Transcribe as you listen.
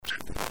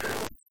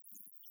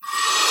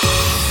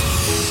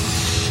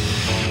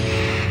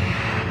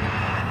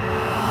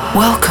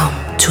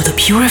Welcome to the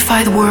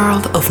purified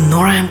world of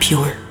Nora En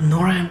Pure.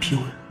 Nora En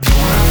Pure.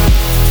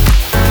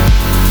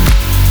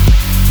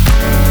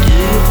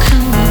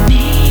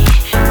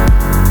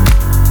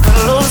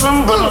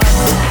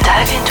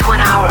 Dive into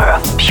an hour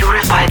of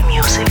purified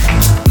music.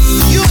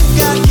 You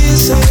got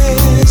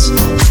kisses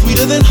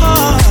sweeter than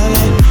heartache,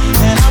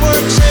 and our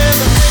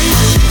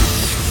separation.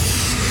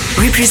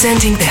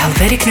 Representing the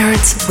Helvetic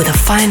nerds with the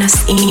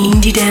finest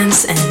indie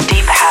dance and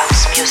deep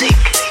house music.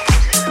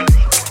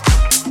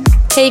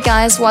 Hey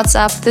guys, what's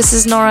up? This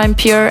is Nora En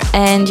Pure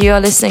and you are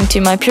listening to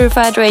my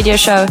Purified Radio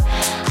show.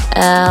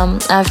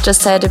 I've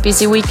just had a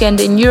busy weekend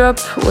in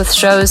Europe with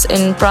shows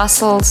in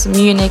Brussels,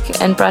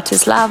 Munich and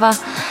Bratislava.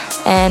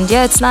 And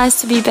yeah, it's nice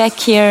to be back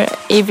here.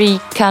 Every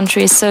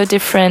country is so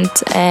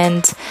different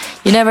and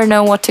you never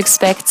know what to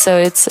expect. So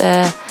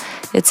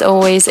it's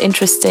always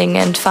interesting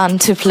and fun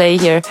to play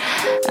here.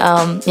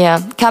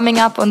 Coming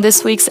up on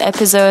this week's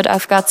episode,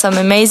 I've got some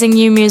amazing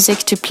new music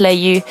to play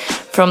you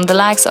from the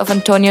likes of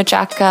Antonio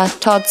Giacca,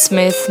 Todd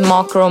Smith,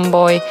 Mark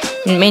Romboy,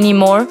 and many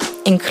more,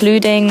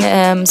 including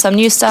some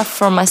new stuff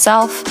from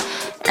myself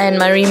and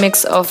my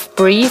remix of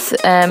Breathe.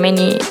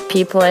 Many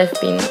people have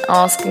been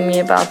asking me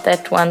about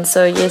that one,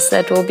 so yes,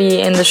 that will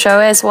be in the show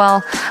as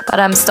well. But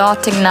I'm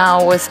starting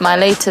now with my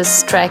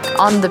latest track,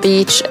 On the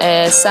Beach,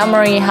 a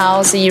summery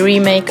housey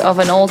remake of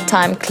an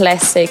old-time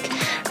classic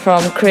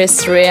from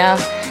Chris Rea.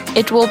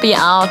 It will be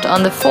out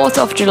on the 4th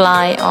of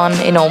July on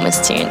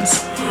Enormous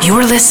Tunes.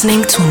 You're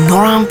listening to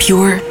Nora En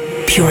Pure,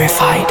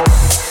 Purified.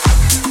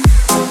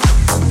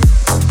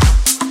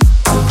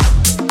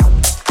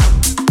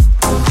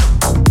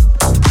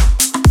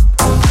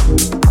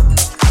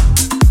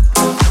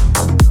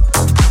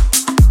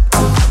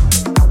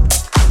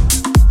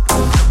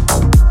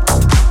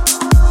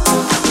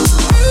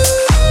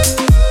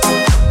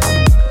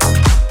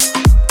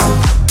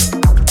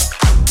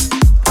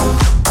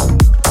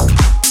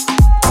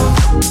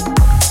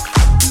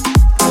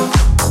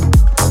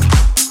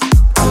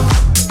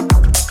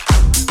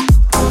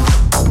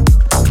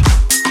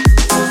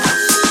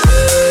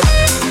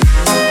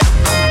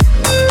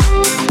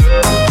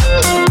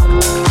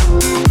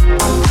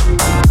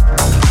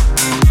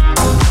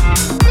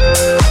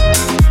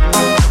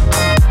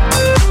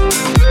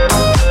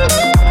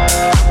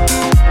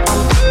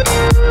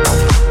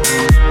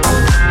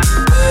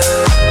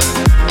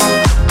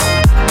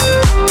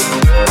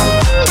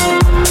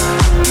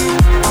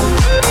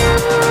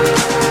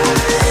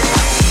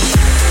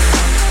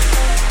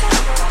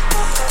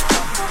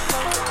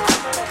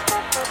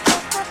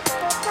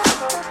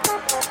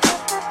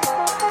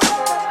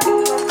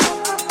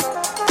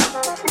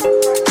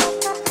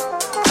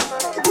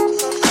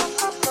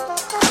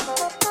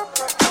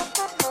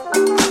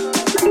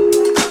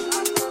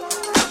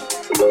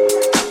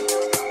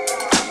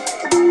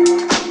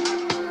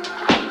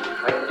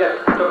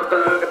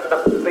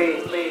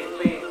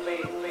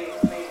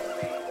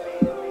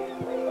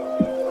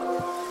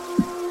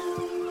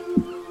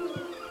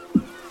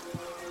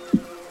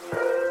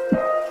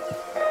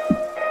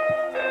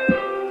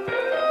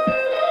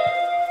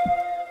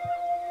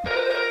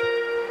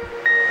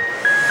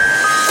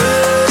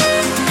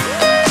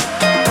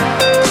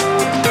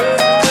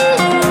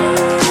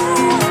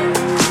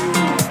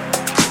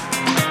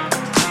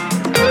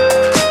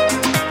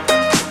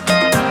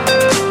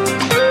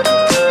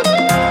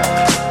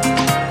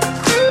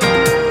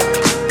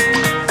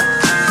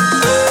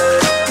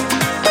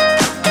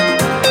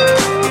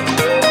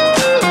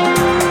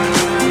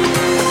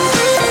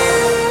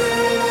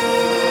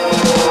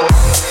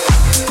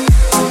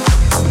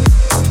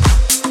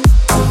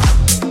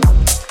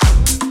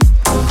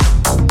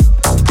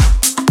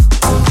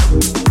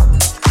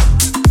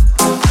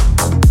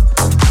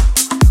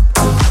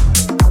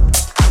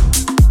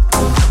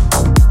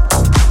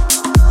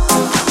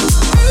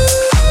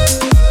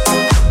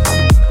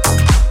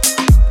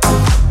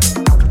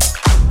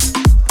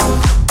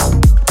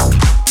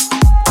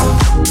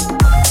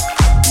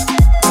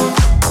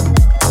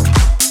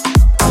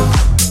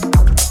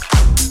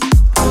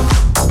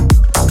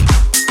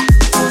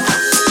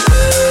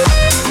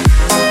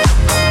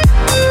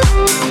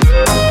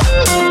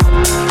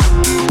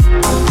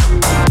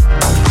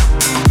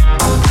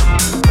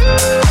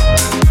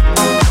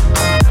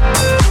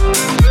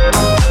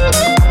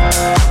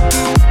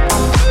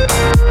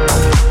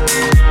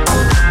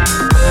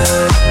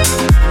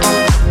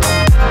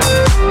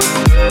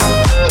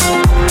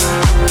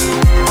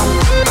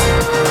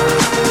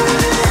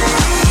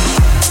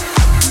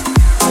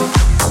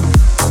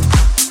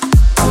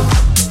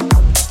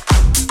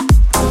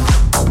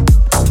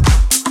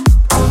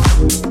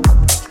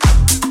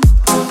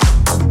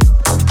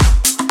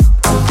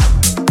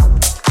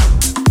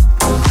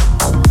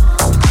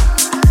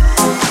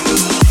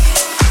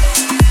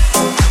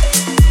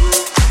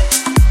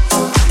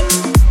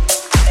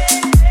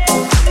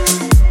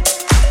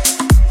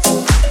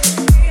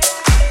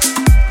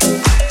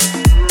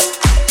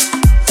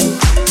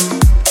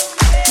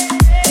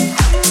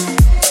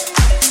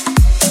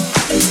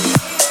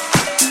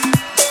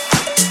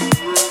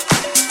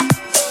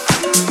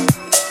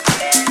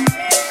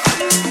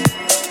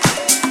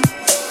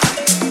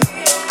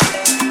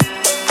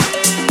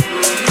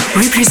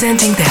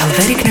 Representing the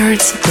Helvetic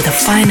Nerds with the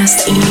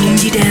finest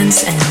indie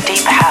dance and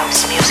deep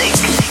house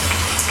music.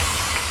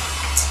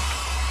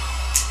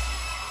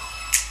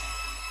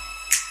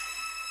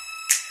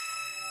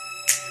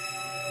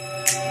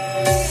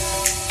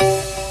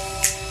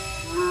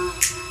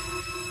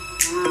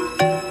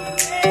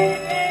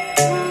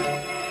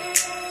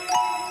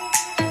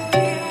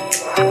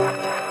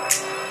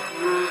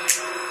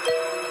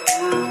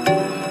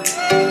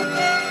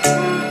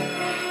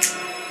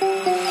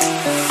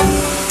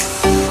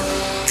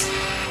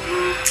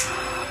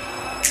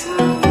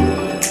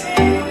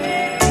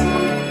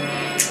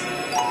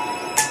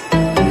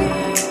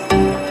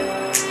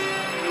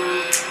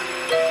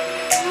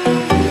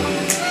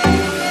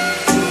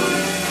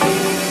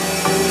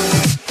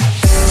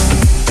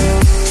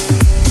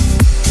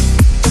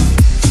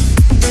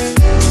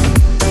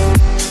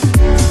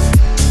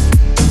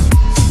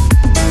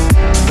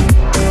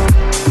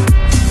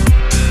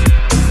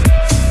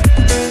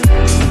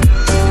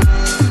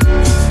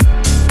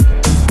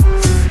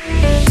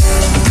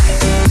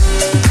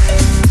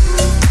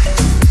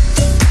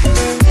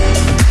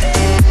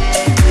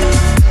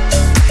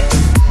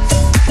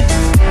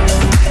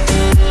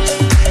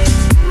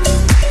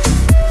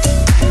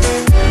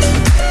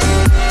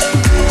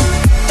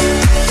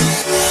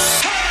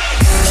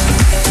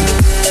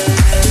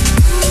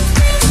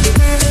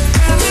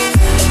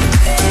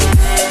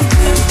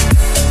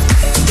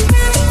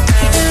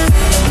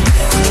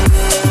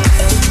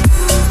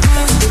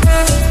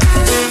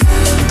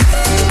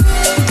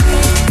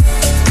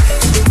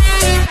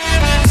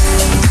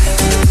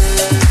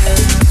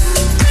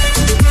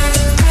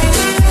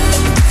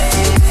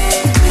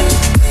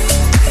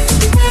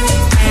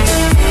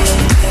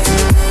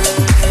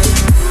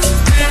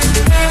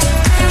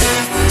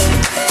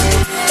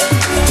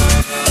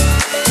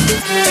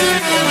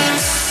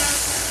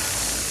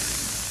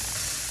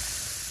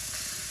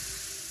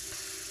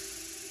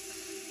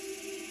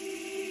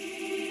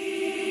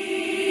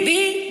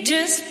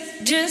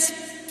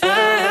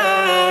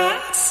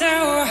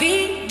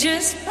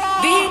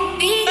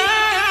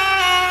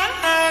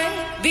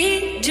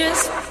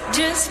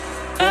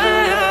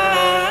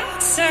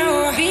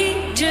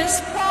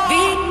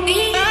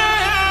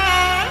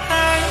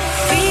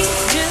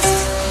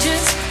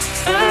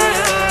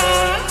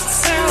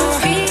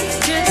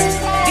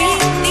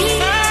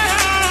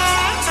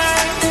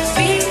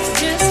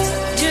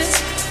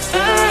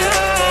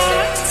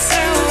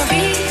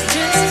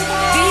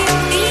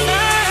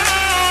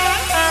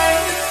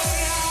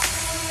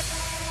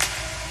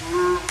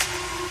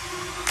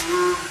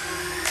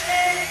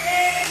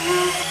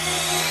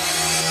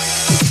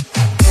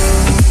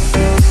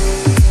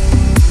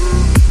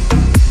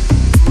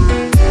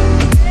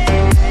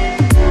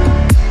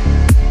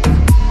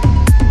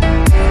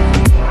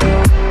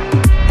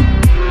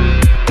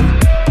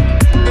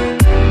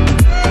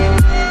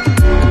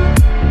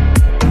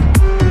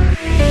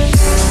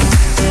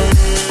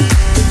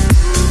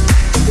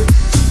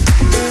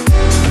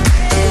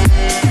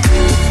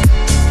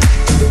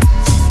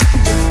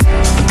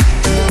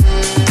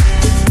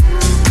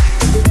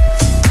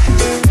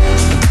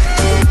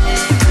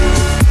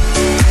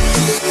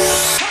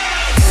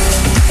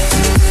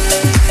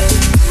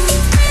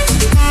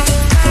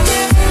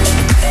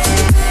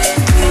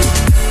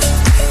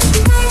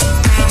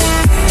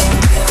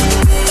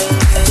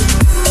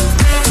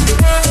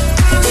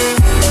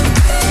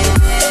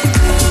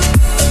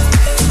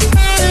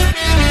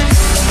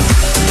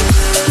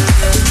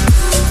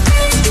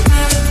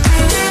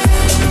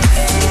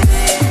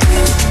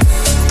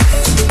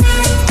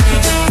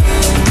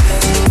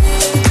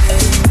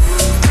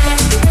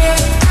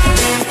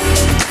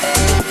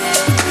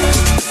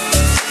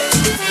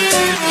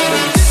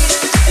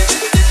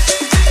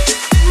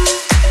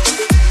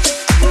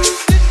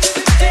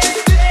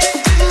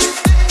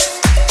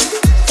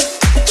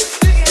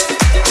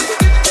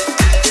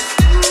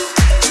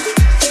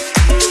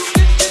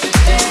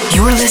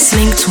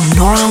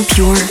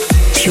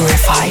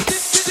 Purified.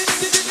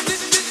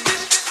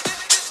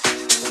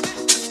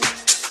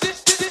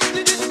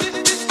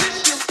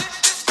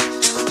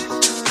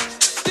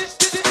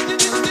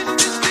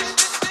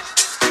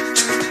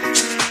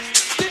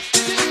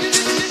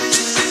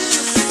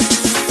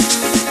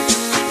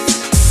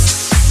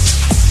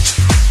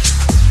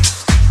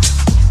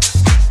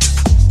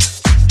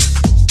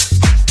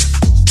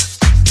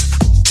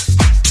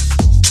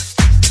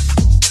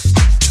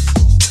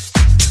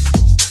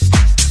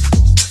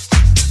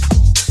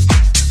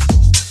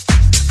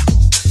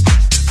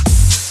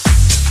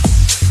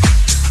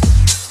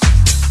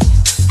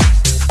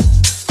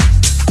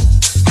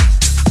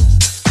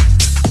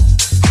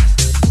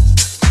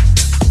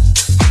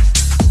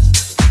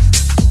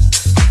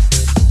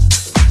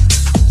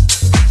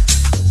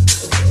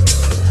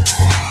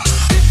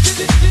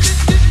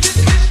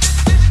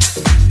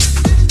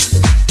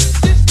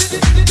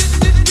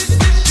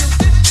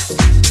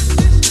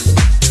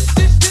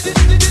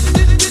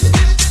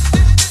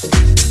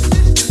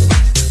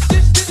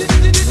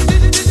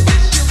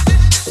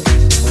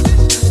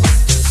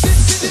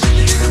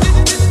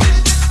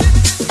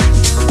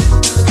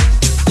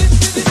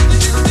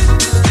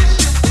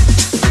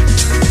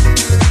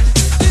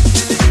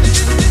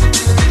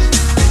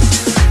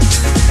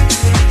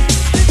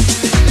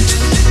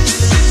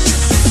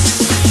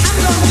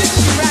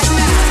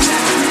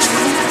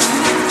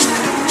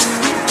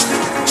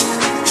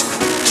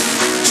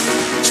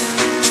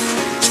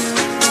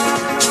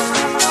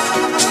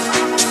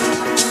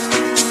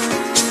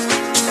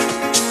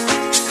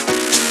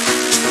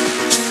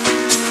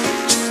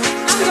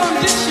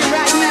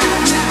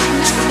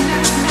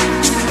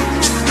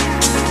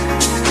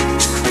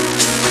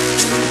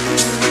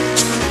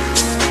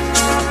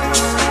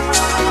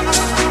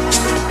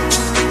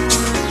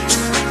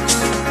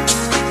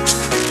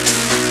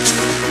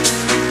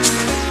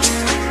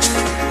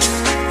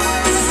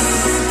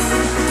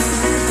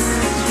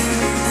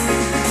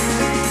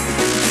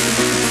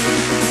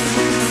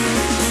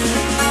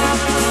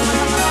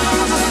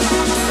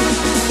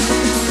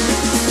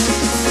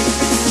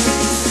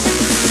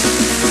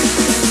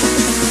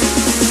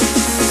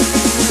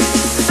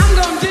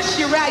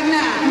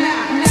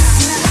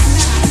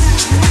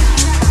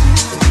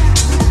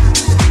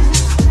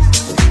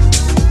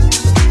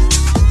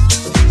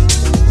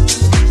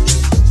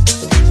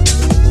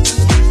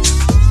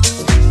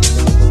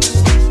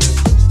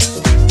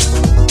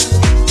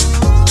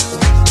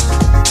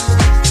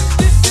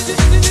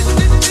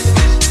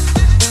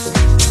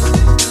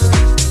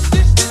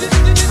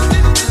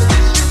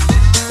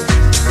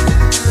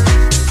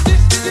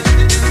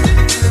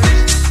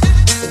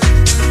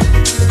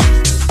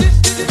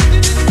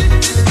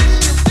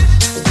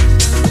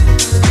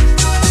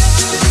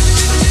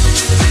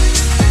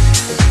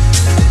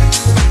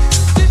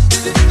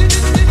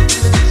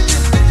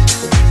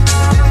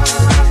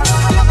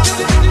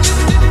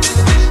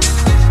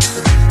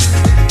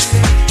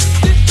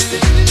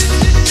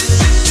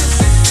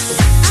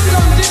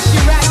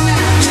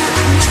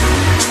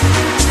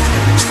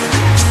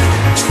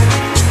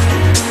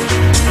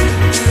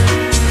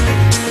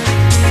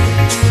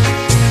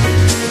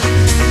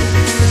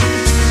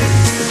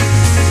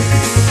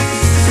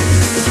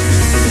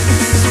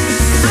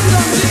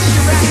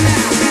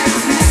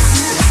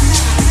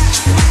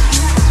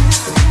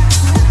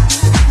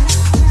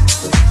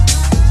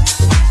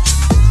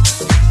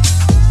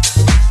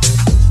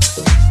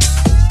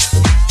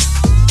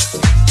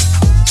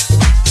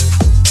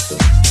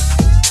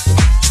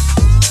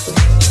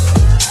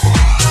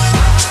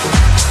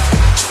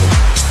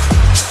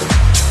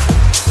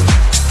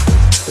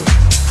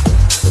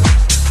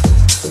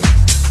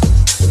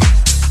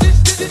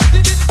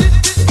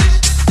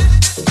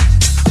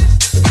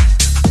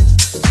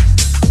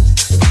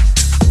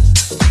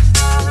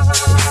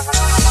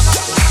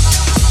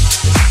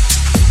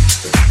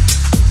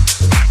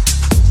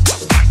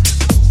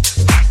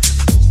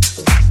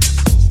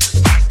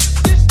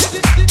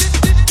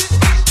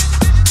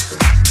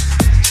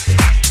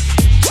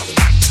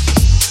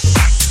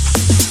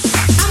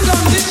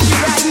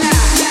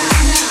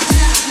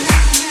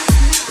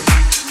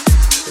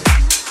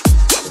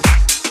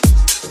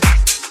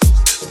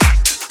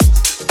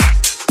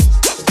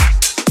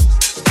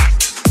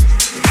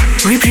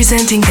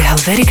 Representing the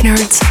Helvetic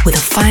Nerds with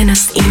the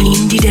finest in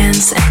indie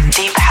dance and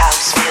deep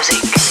house music.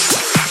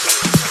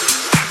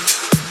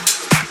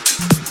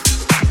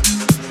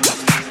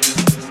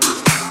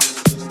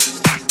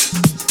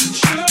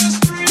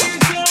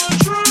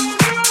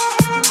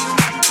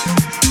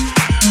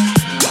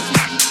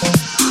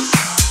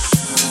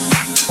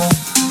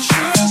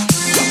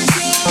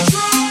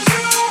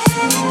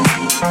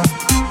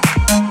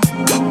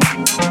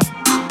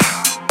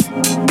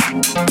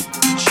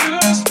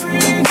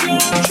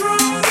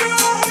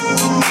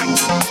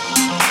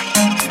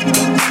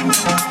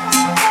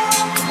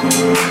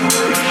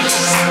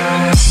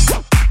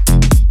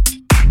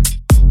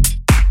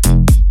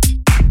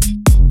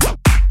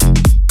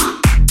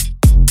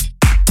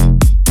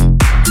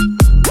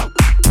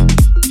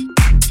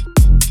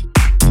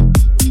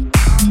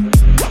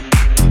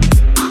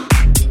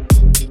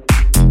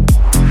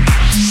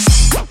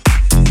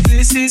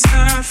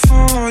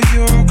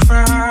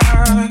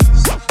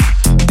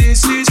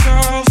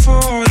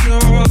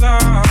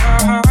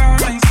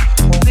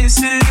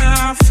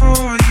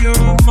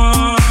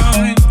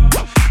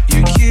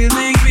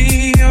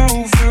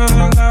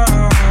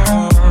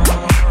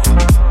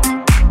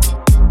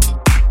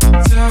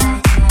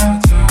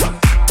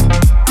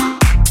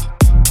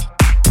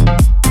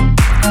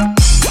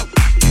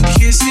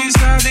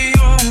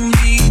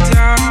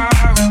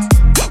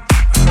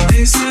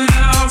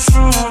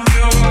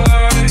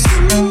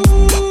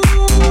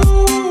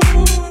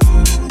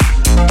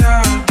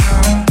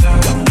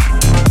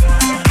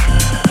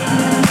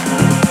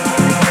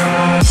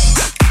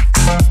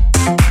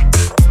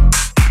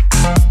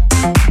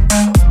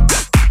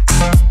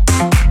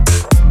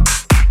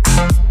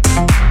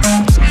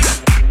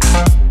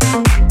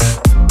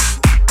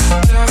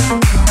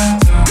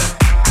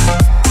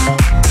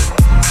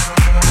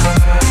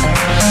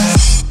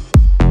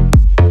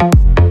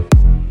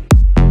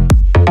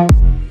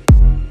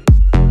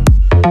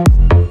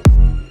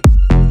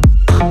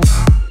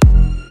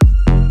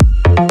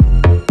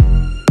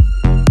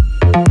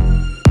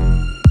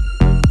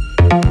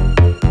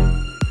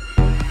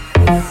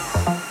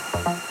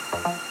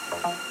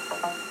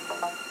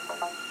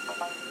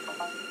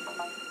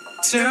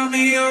 Tell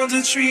me all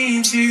the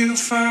dreams you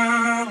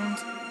found.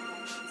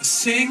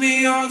 Sing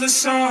me all the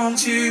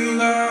songs you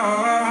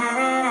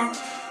love.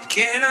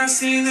 Can I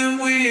sing them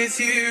with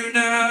you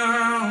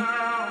now?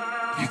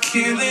 You're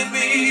killing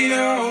me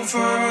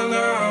over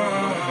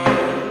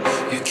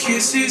love. Your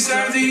kisses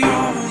are the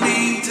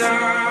only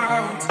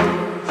doubt.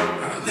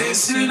 I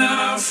listen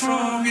out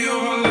from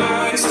your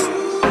lies.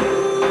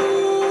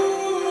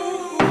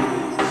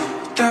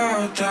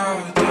 Doubt,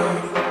 doubt,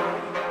 doubt.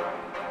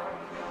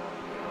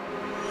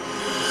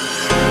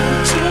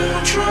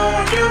 Don't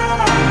draw your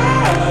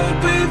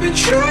heart, baby,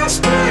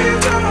 just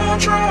please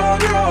don't draw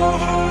your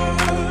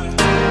heart.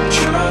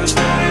 Just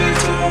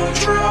please don't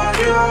draw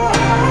your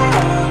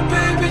heart,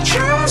 baby,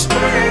 just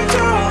please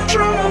don't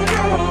draw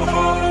your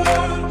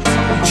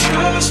heart.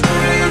 Just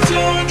please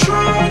don't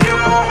draw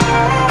your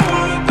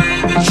heart,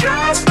 baby,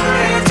 just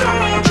please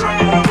don't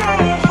draw your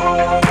heart.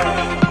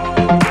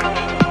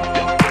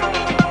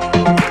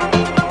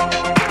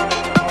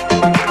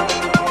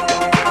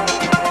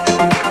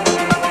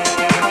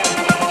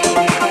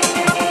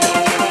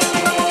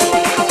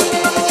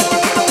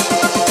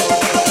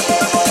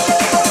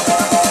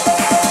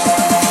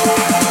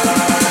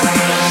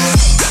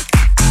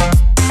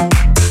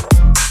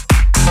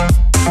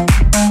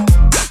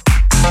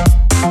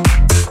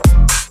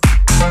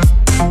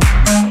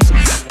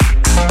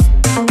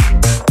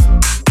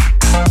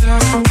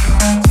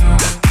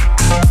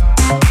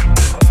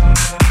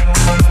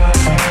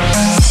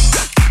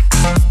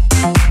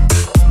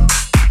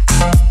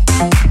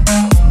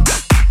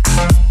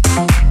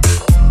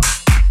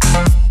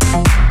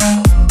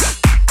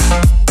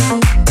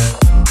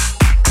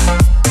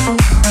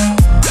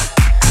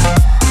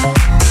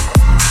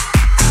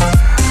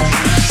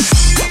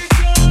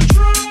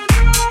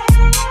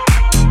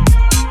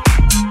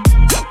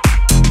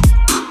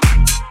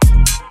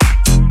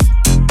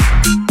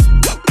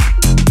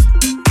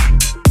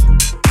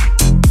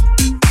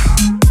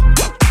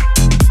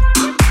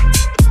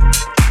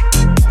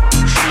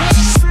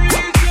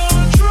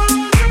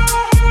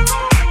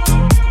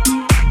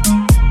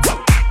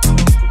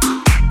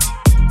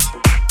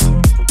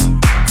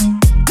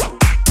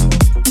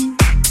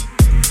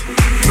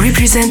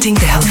 Representing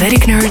the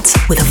Helvetic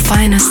Nerds with the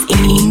finest in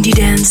indie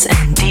dance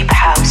and deep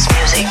house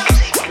music.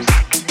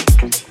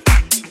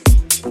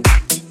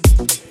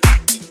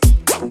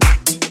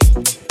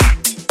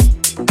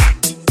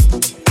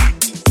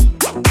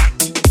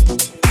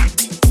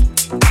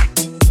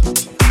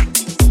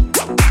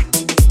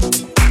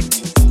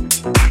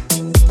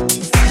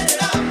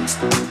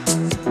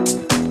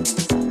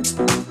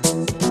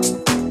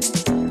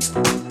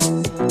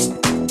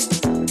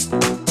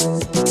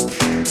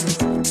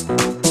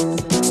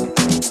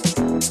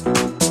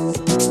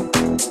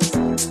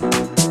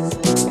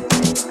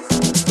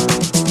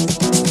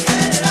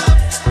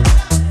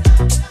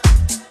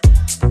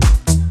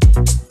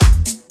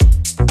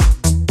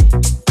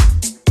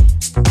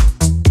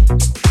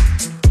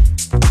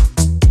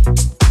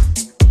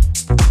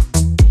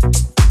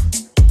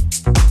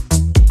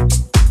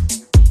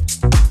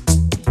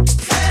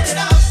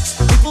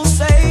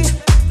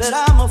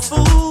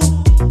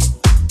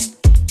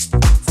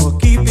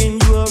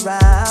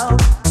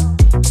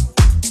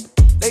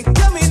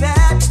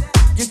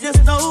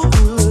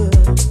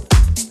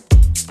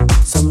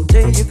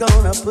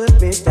 wanna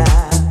put me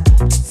down.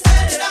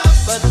 Set it up,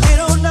 but they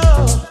don't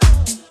know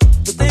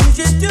the things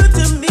you do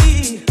to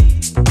me,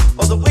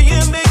 or the way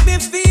you make me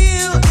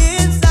feel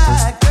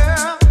inside,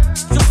 girl.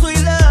 Your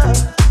sweet love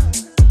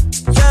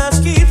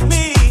just keeps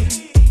me,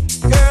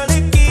 girl,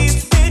 it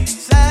keeps me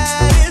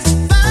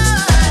satisfied.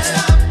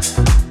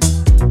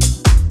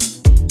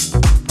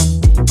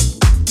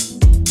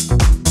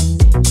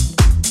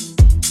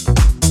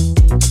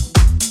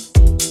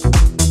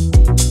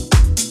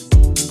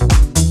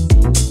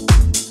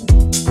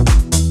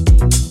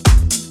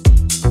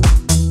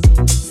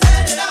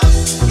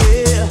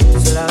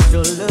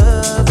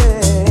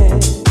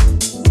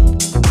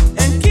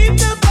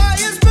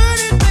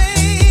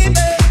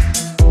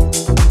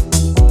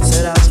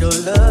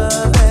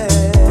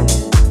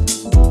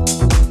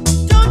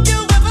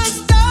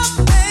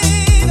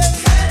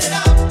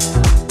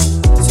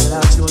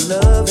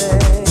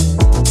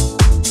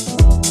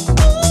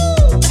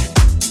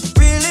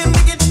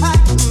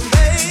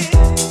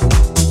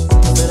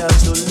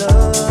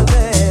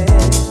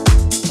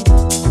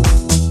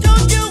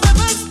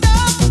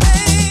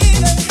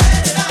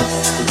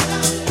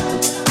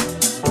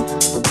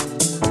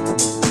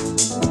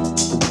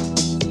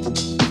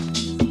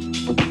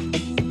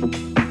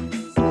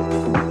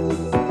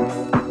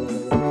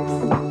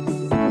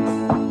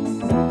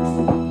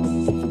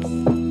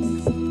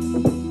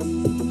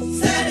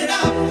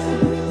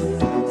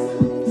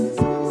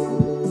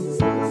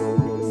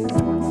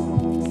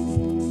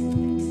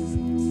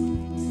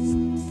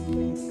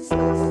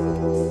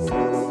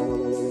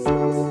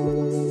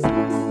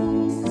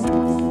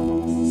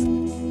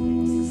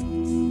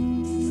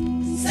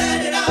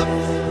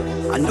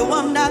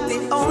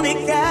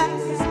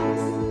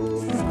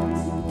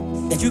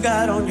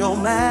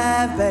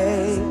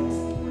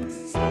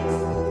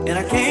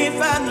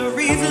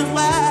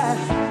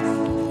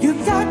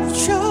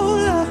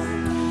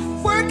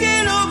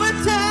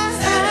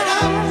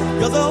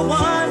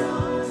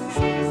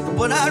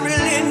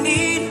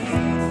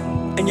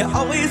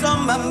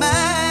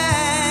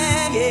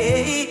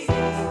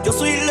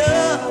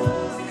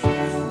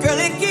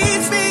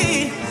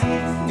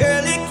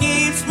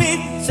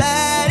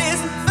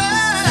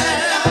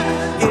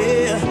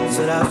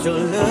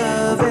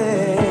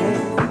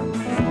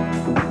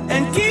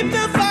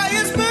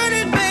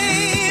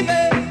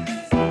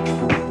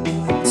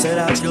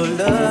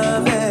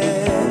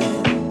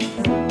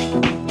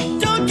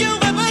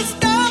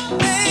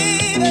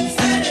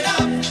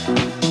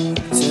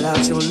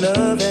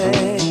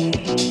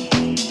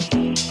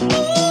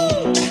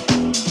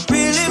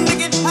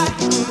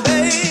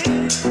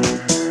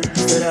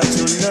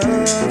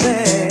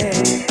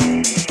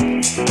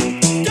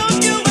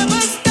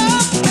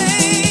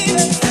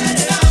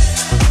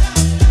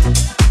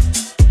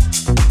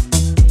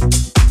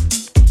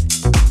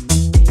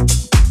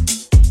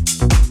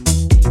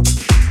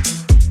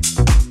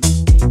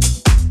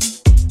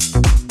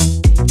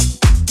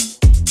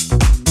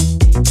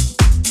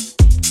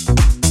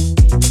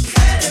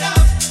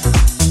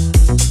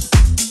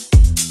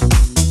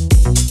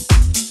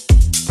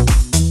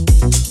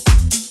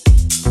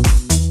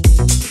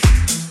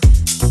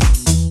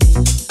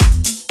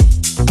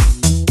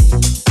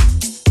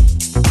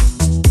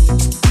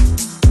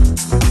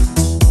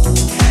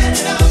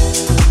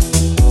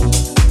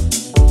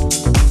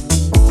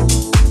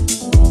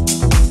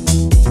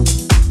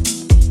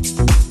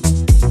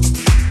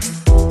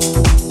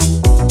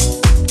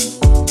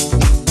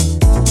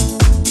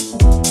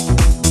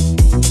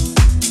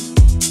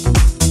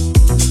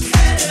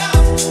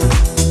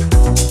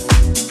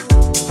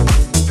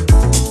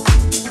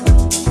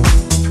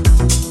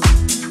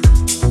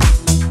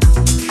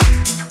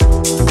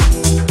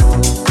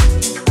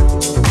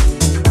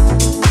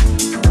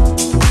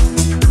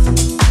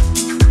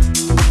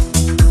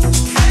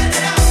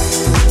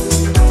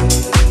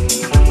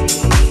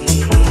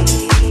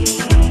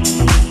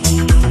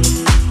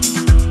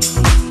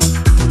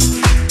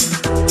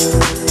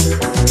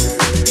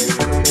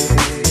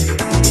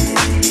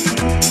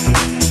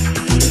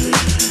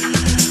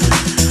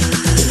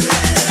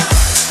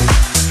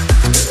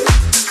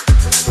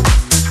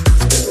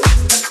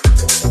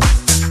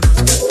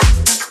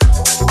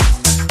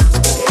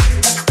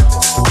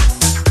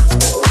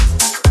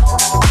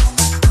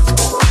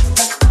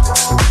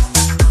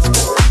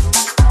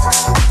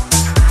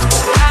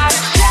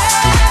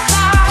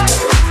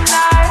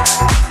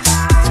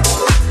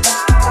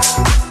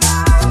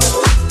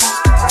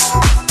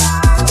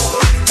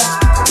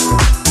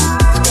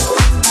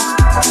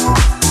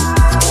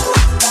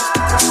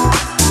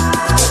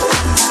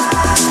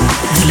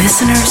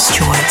 Listener's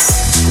choice.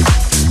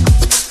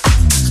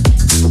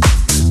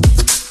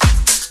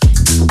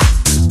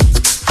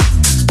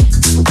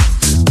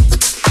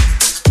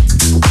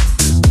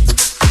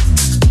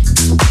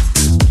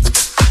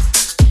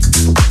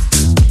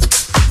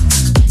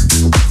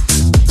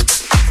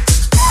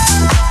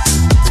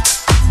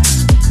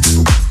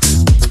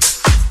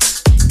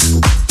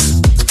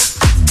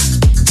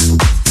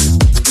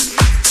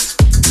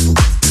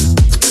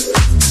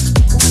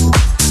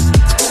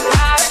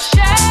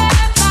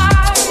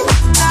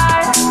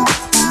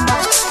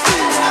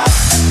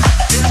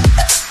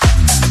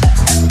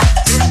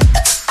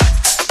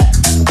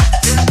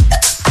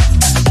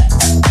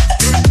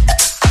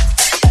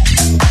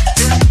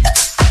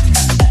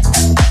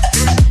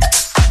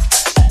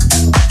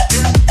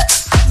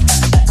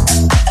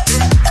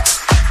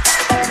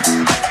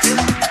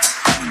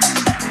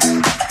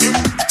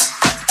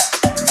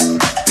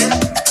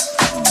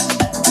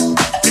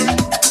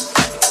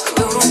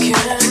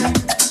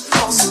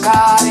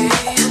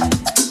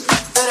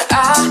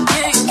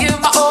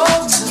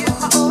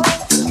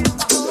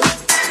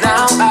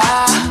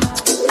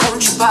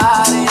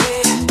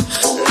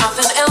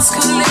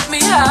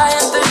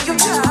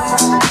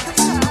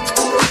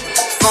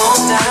 Fall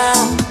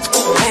down,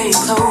 pay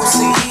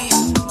closely.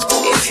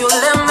 If you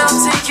let me,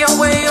 I'll take your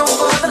way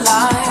over the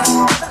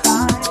line.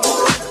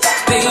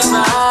 Be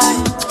my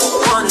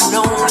one and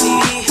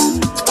only,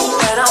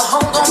 and I'll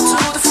hold on to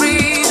the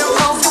freedom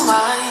of your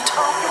mind.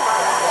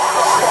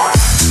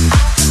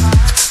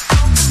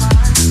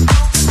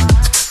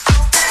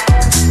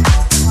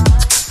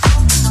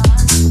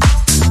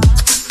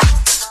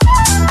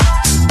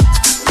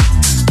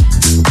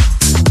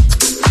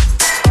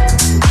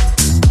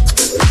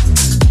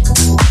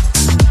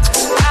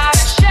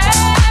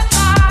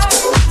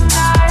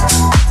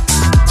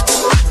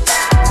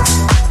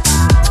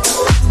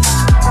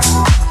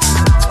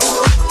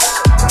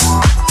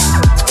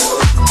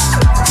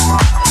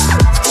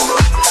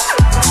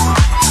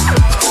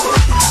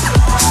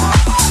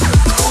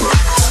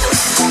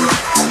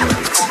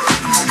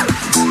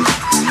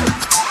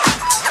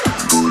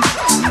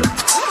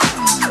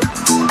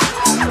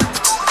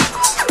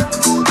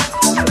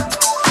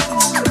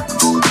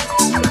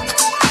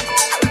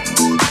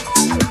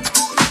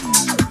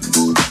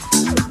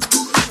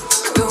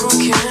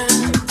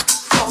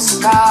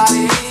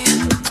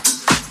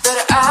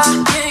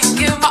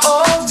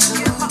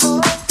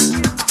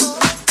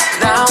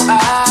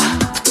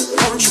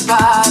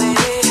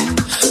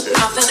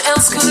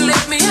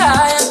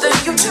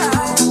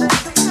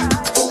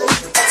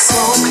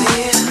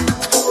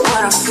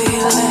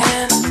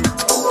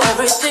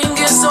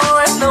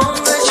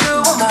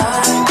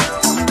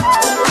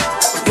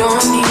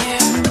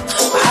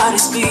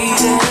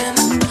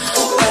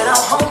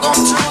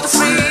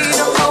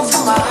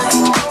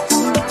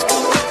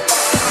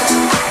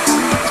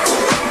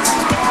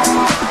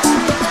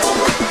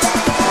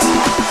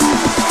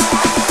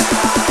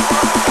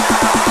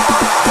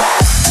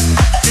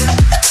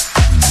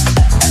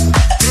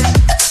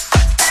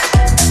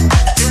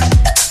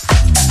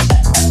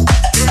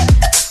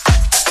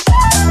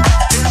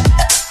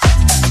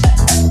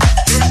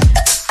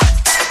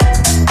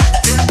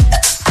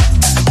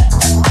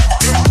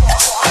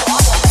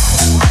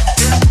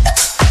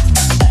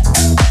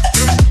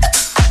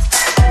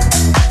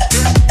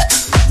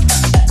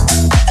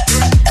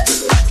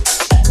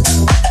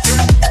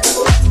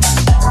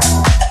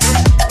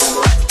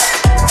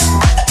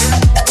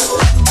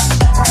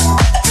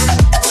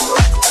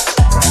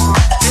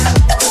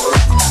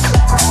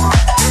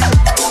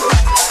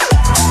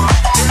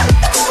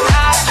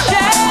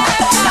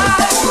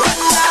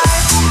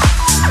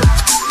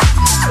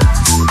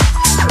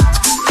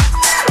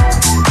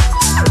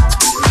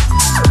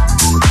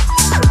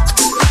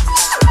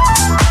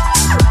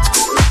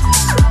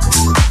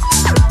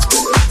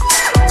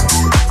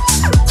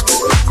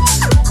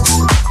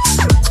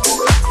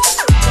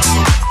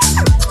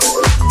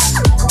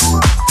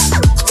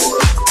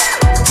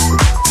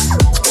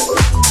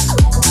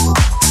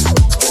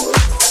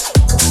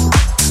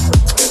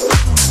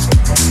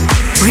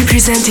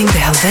 Representing the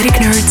Helvetic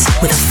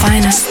Nerds with the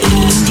finest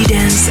indie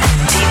dance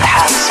and deep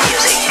house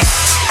music.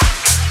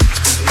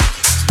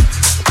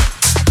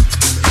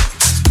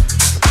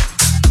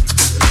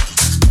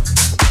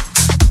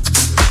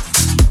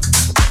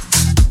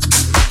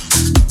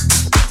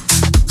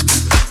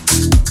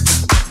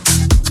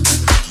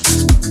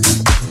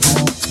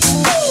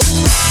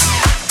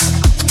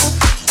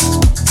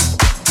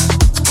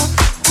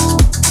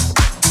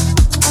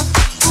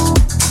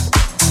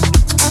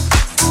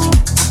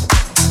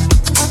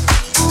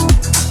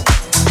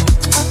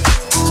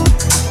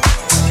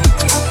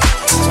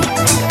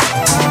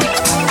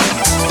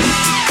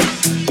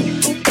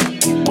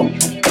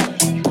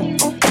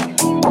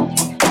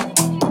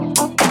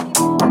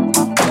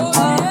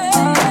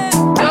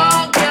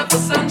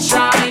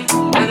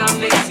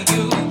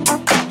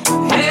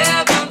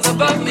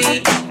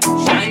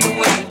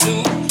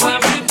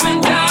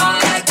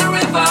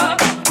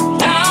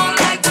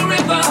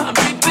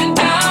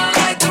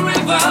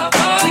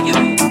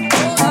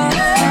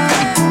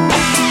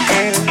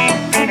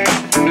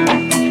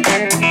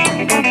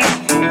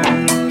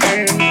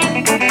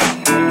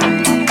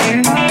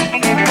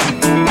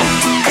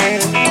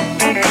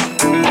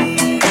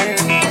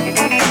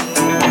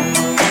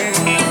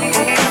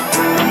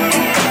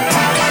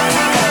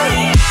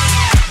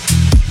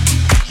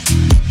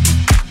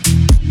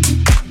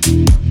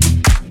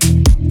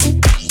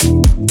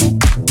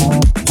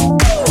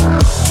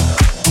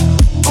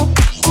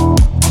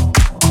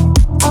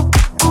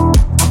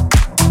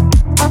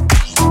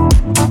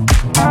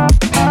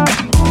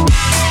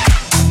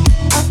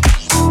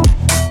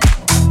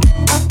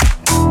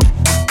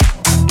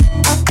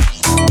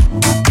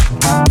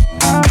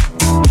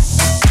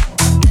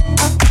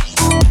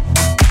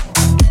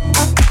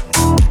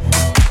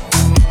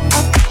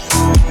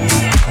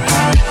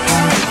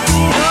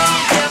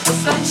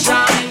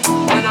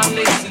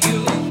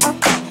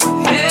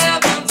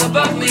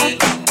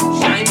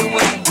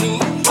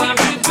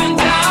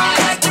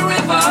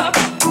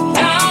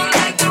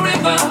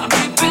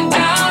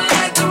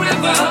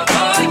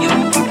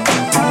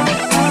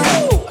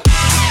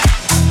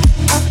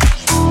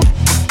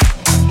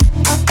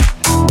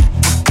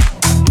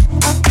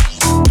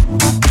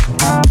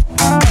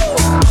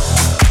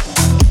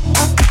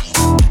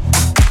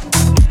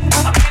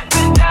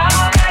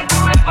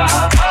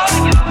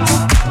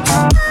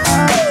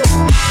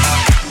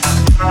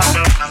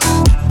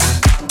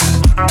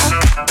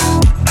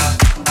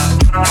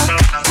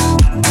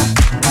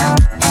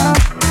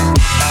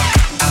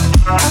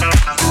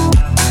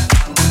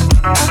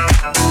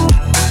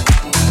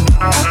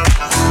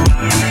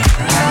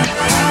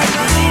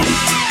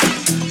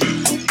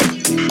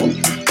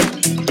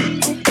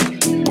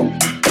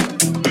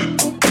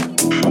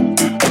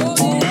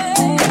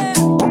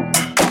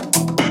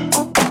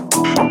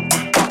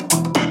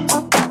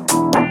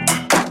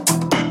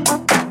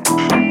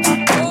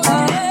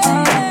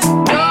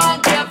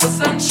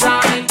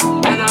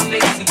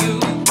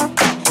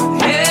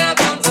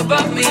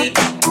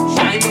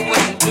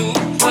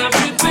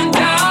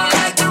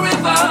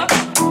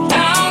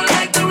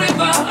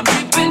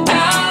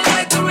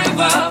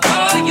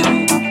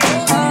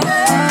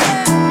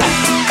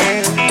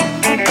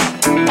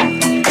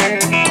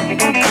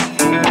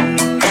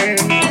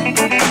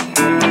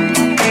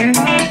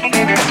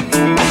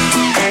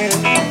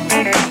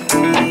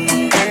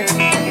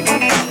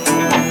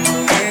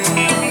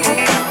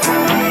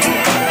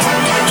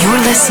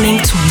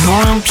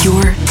 Nora En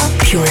Pure,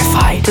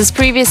 Purified. This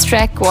previous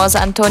track was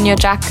Antonio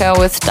Giacca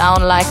with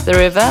Down Like the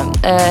River.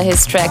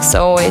 His tracks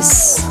are always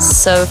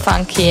so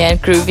funky and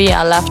groovy.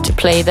 I love to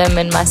play them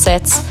in my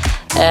sets.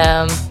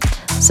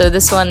 So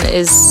this one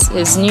is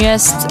his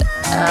newest.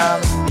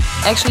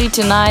 Actually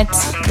tonight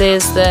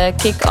there's the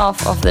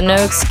kick-off of the No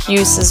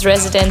Excuses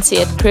residency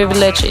at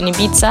Privilege in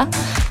Ibiza.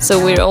 So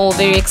we're all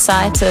very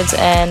excited,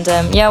 and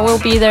we'll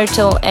be there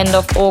till end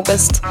of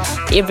August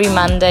every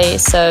Monday.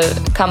 So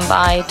come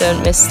by,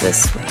 don't miss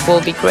this, it will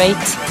be great.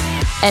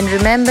 And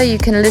remember, you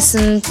can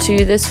listen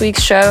to this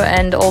week's show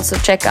and also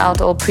check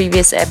out all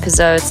previous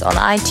episodes on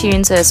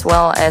iTunes as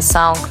well as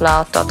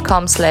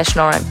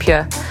soundcloud.com/Nora En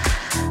Pure.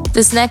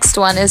 This next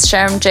one is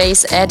Sharon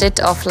J's edit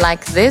of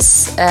Like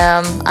This.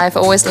 I've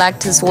always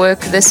liked his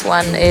work. This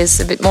one is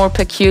a bit more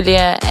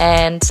peculiar,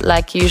 and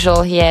like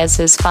usual he has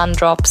his fun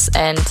drops,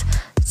 and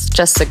it's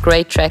just a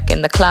great track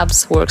in the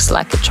clubs, works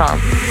like a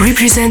charm.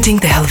 Representing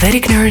the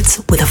Helvetic nerds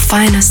with the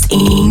finest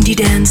indie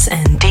dance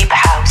and deep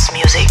house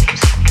music.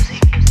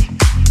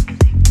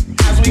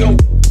 As we go.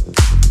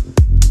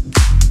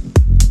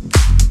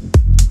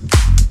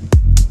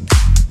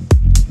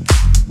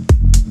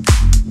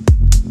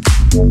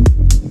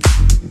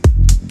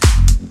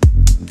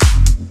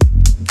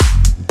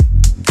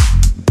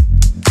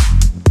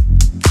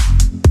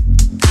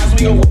 As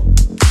we go.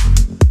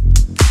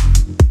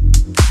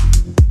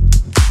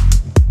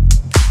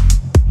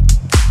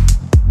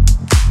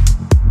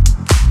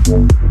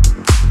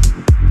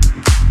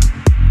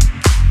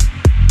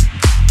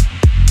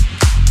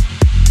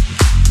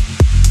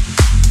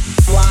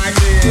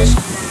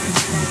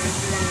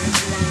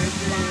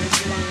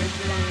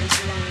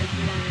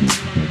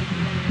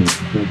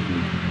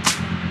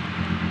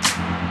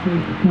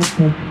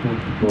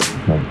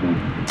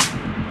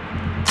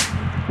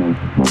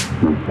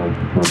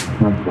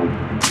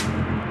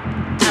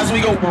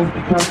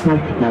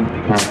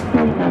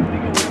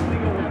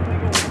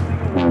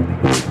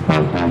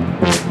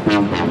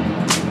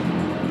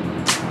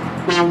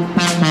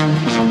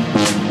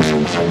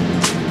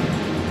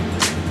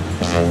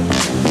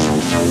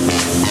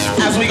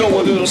 As we go,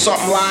 we'll do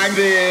something like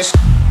this.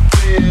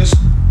 This,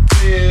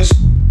 this,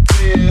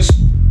 this,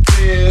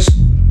 this,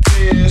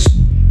 this,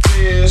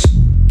 this,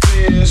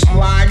 this,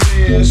 like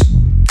this.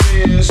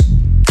 This,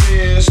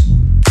 this,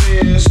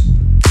 this,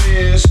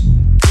 this,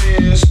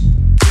 this,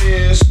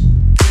 this,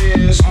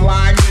 this,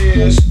 like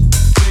this. This,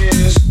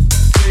 this,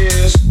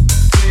 this,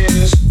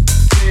 this,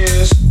 this,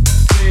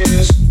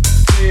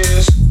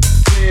 this,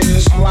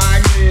 this, like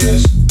this.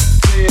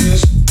 This,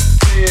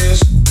 this,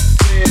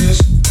 this,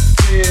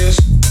 this,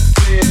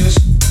 this,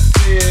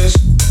 this,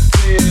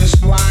 this,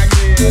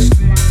 like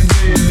this.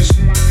 This, this, this,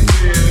 this,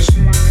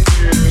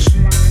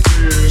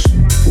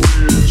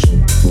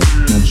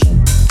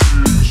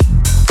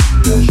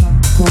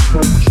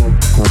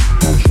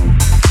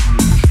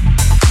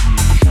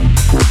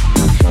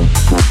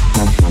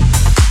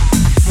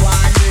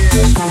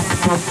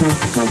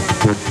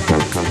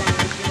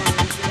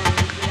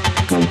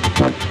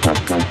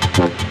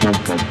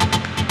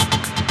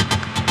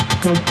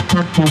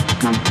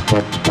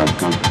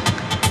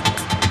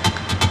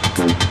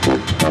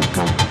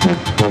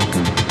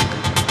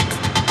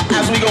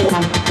 as we go.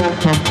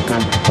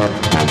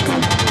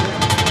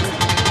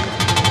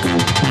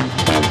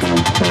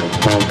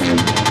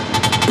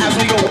 As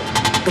we go.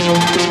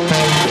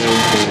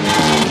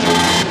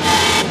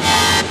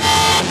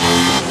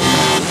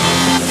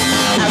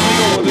 As we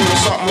go, we'll do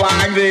something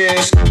like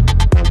this.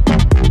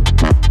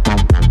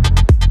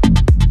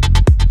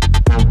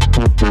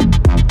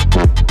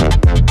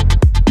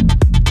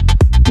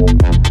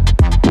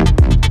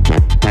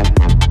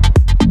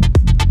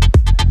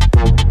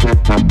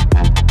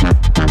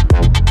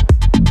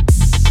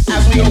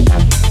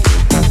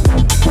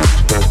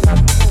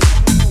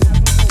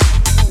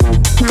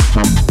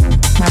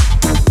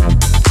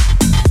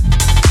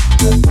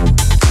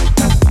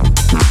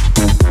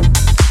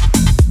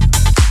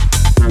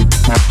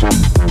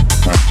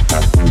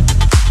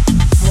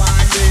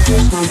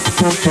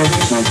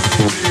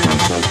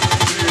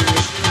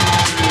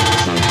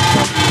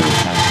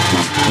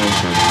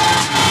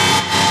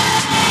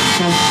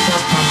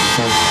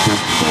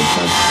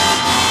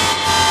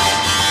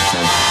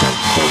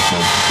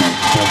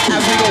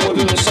 As we go, we'll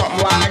do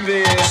something like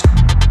this.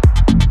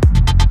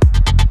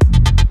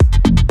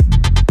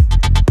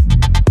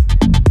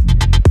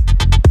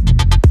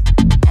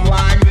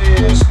 Like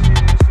this.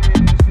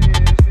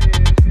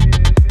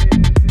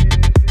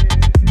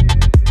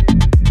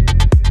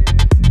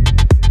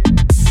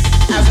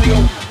 As we go.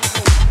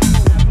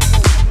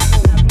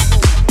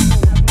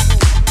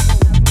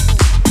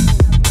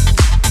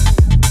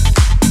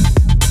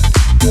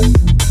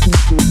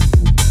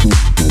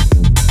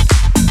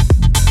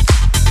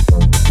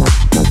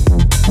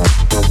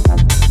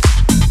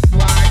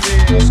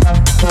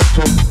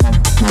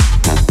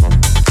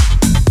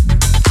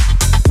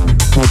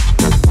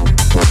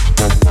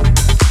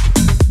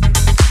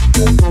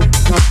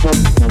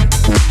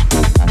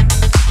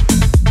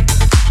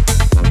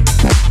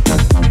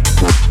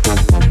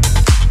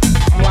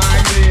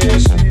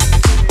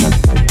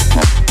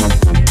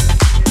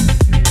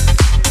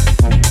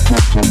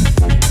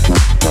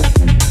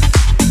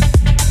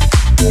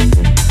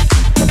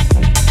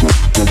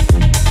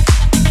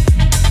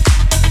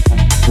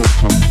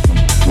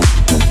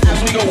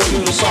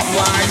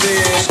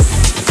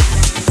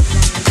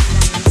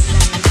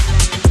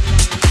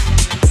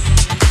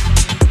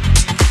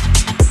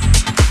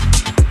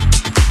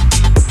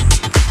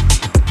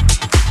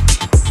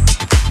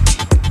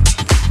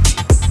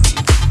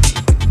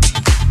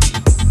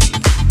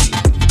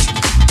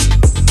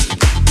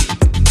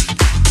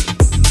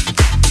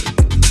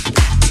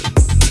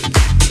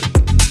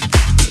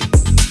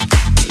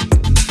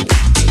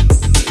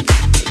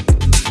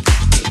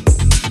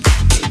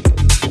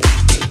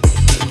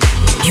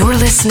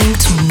 listening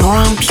to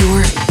Nora En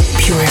Pure,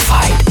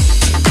 Purified.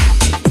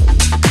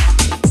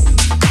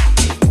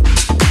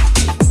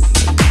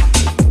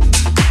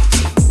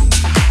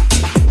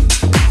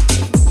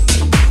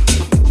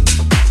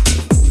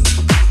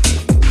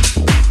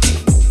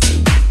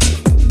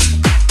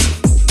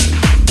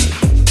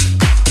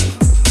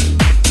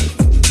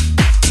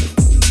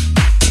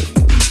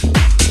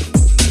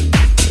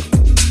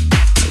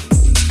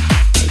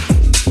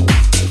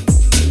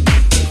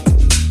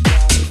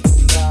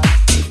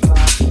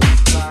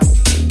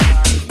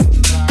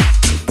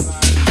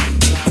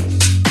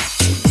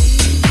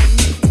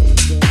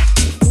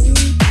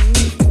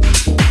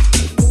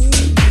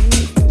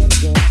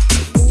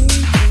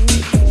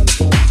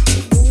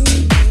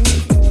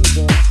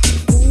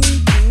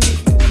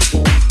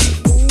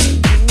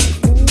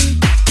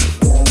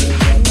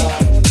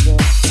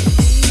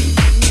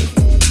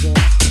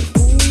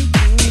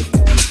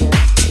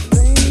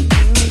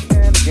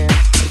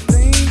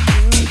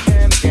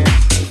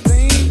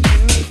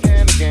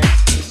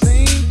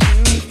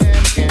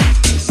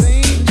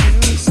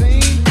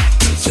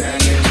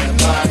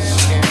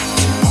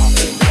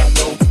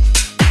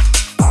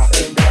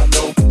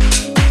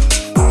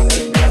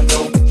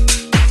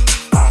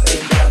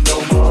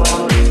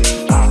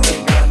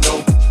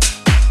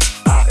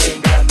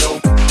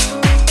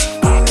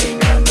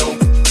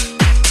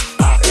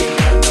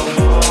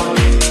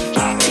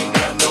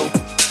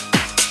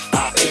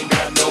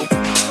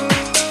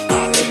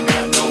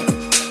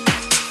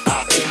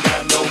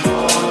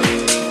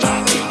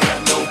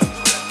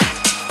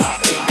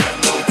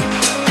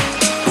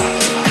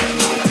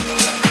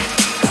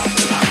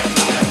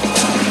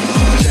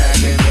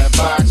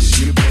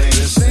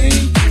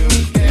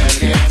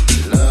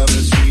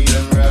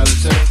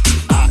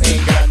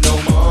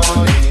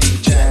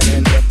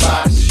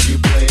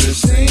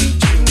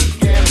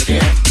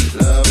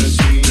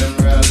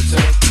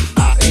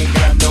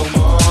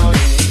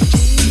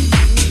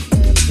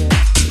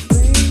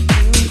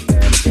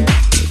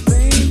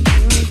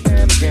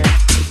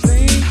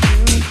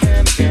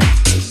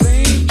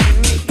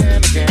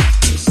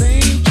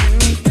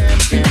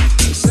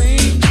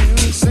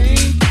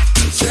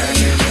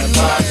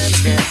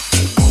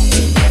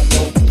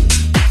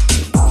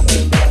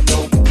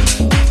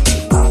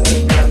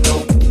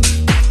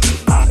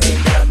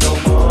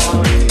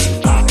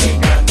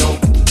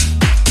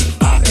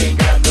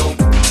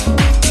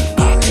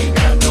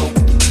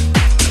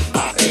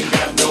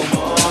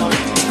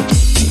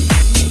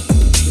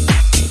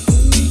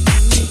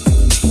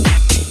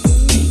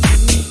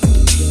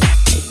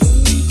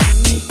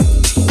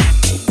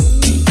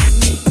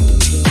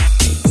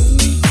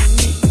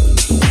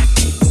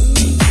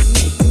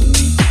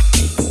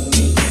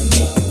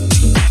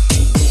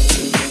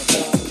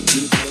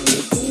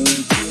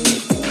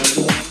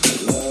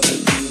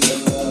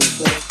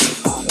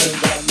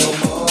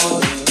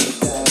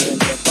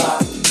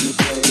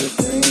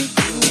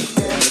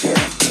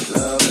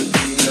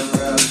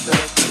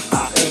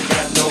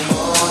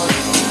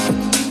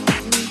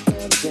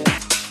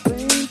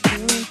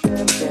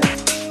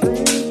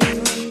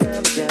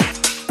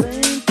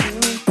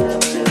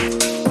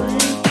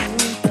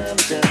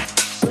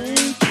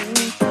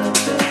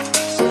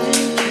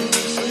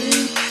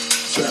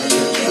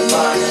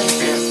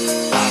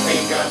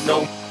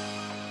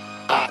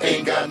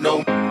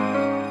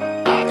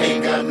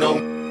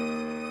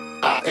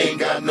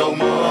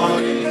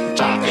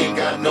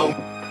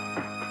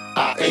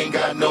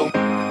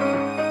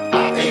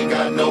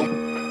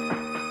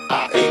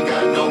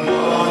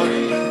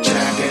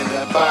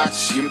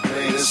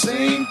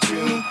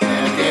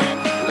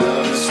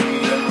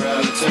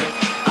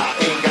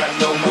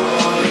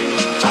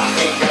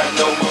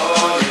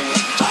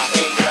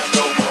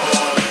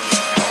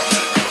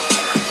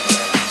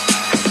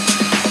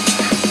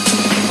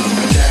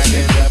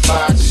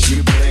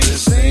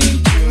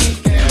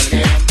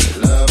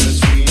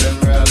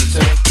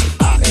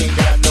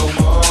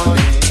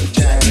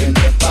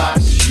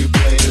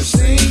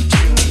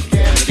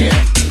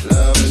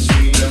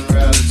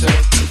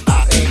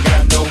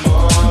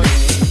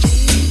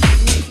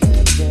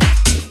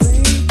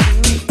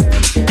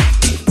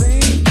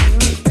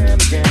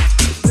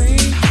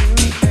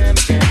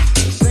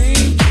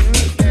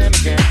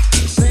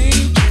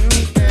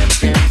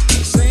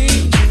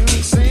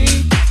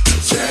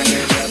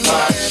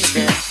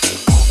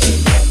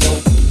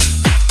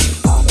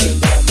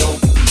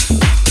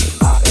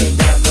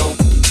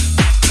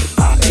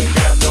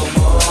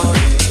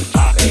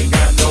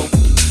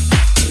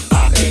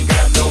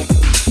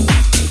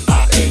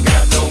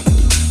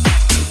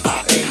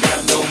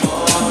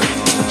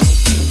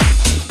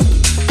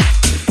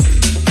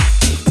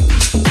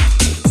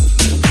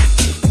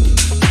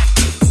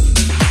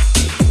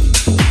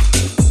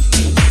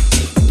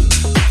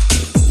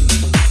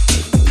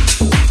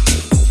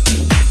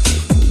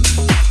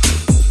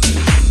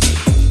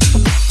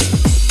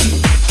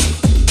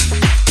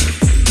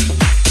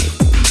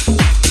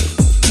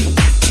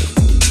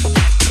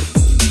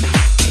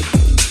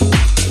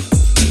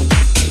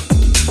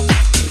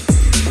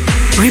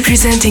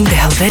 representing the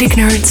Helvetic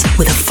Nerds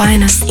with the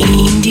finest in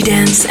indie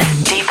dance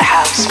and deep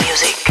house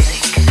music.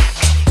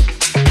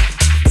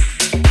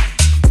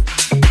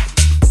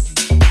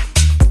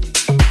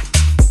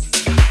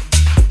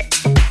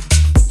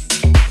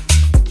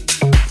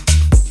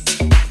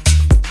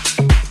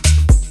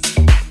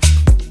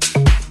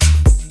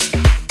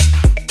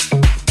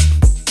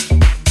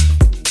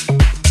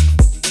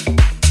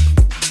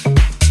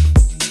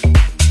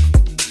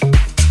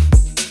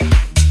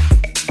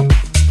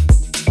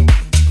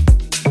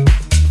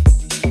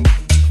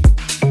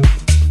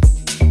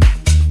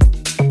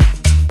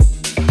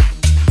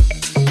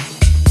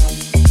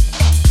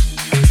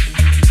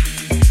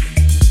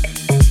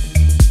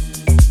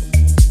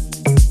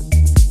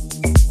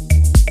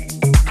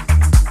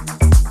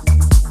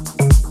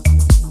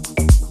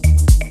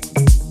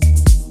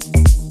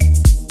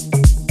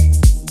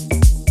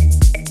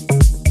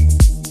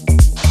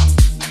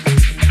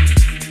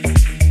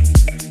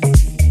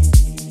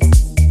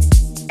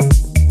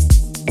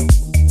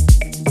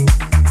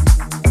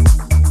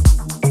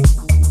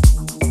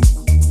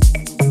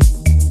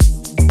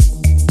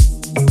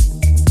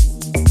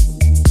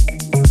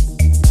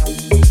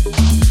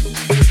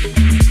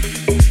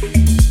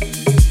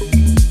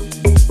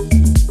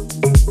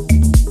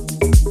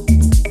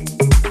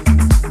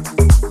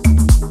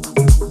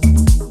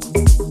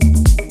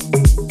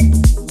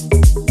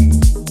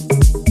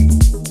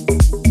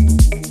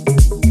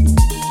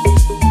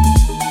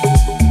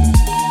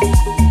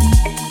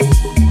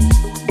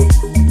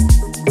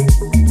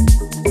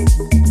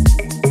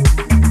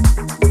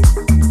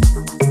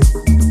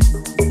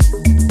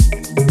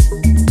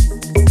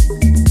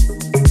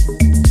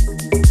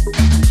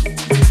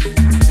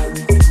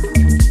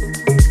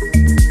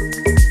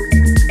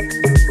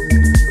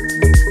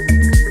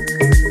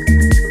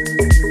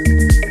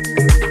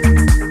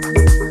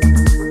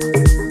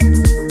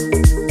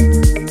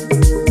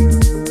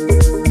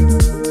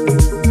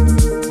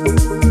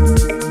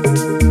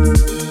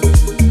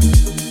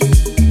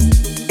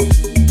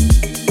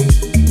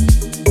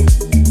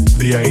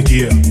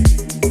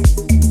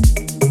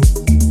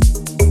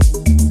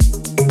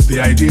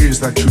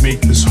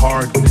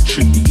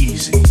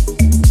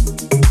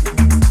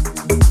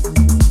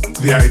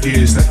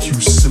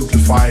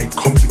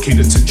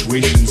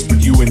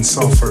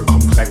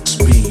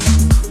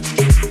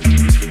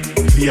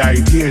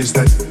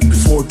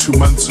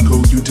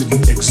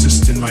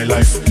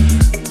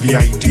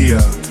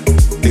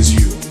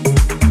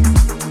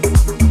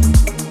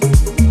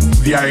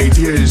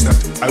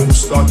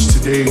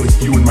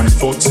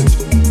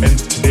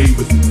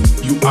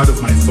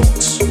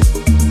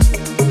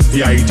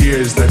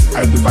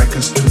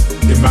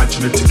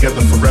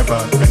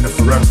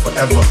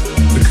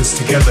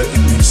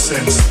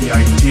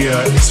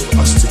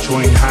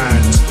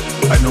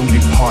 An only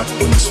part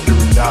when the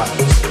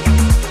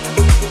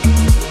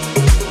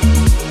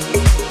spirit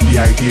dies. The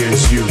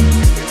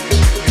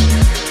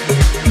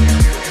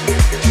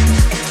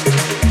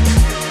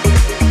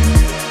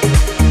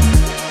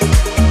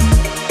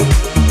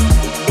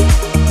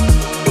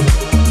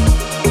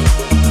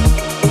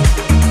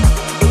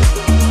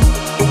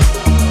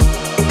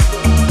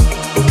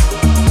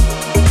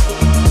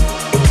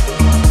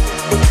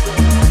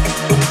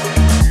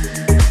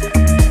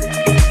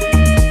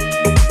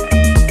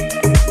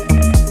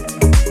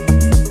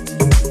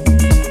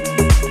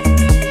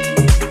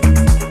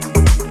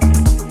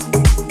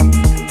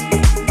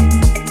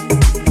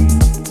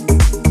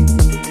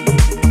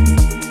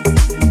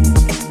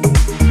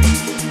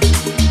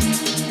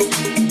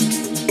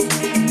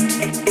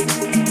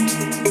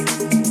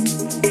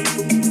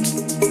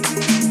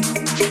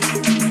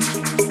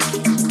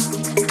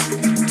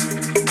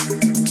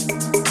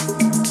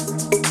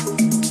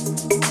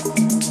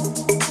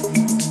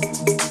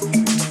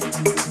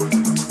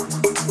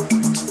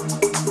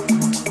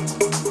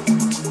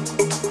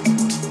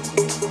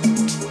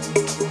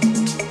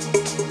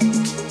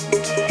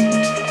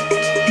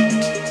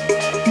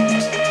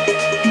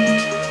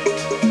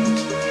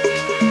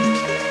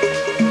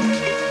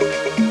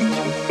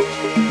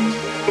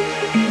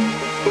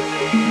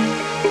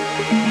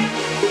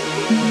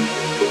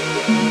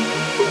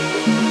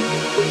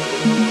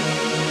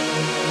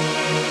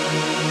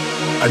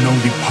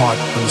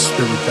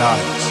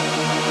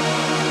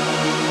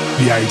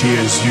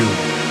idea is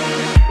you.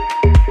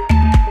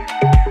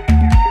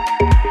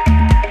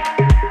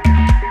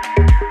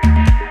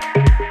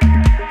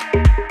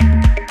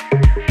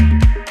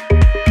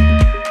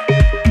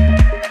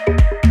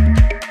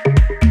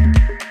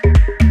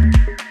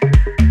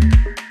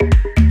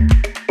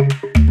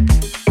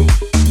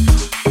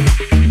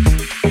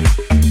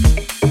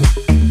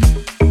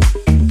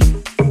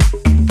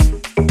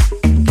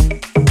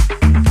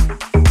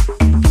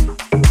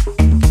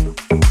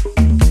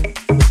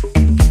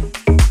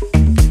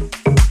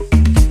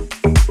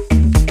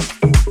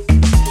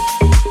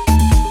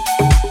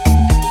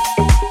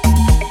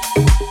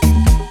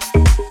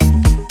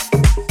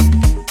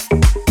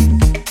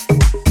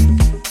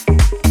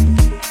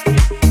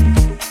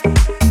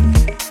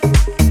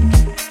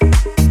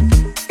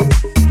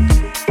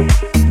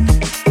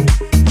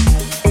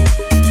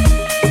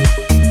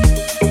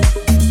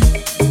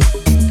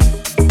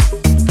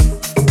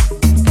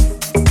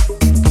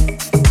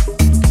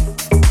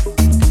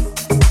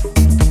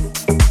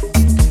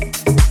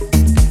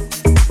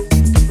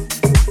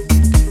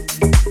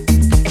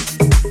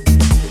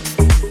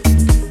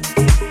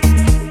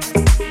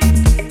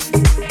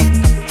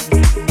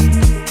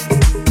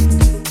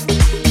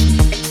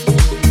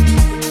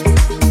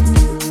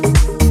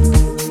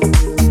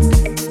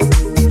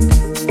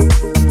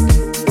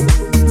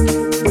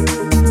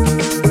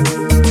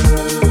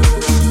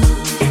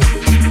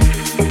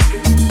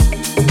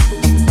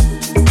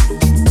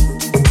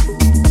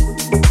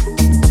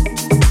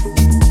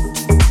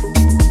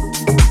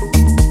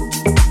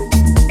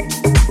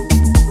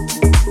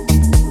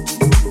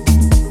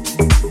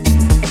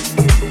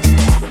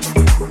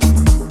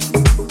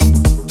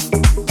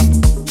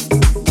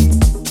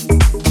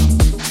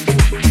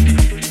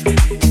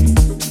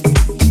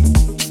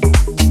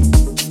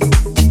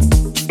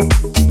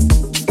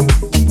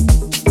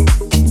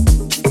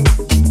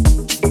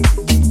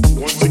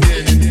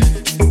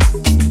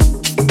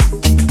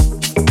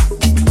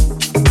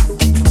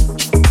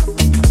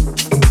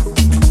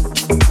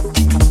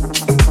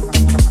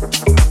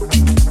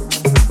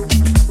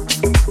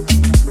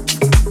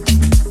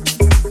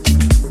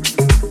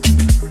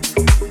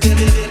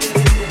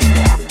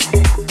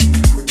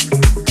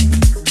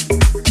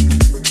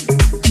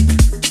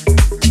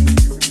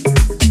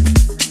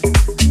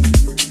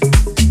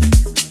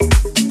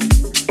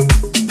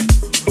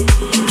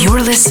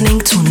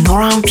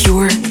 Nora En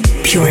Pure,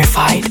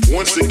 Purified.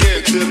 Once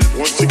again, tip,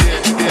 once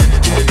again.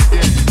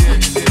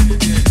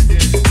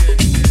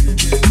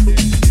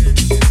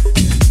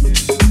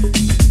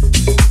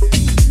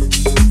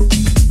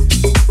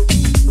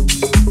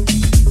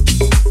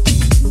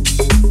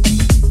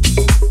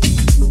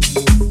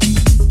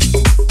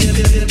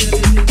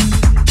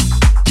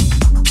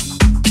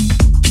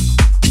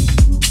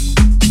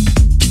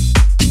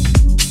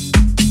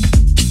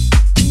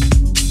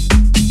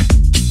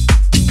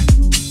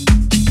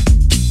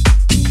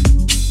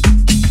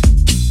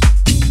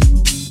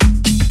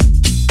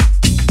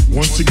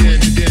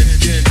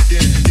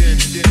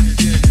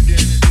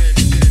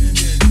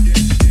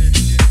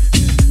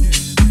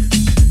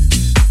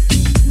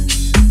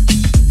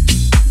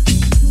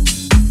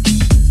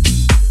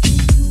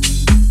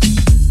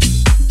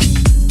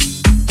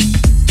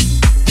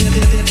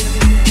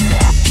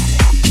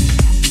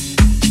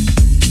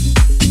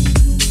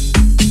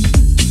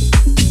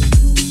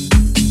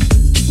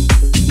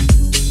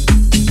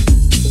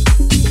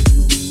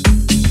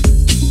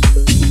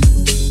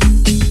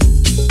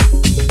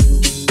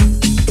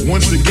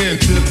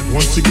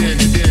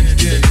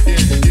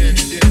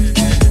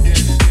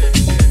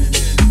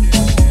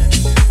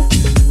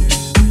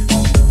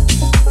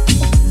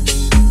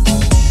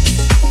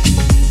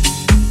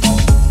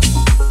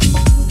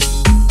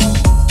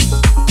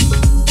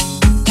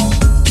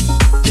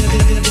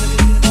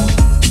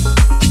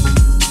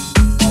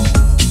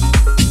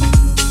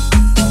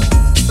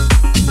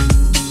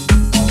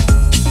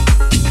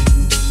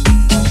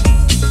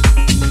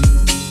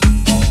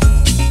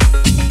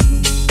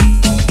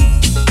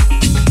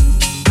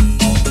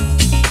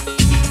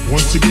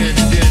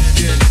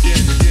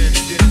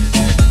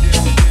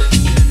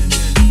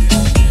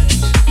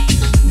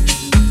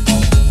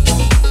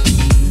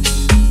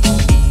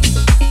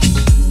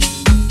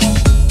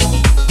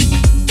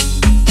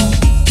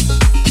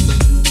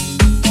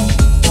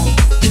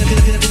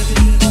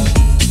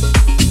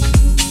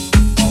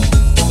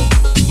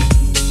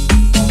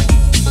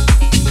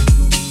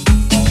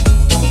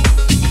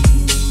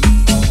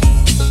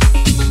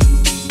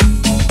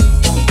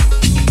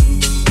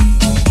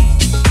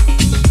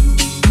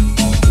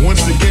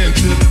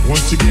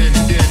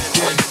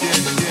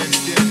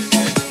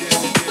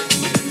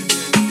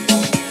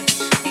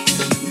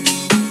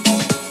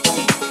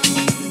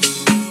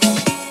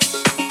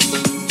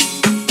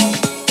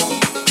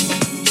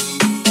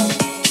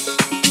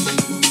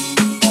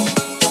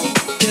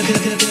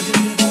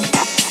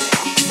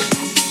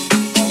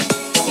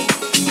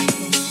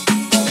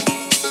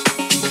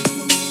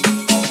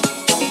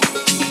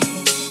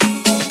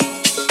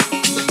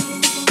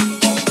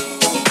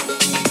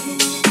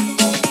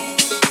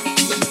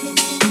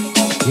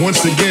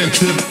 Once again,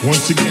 tip,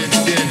 once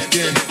again,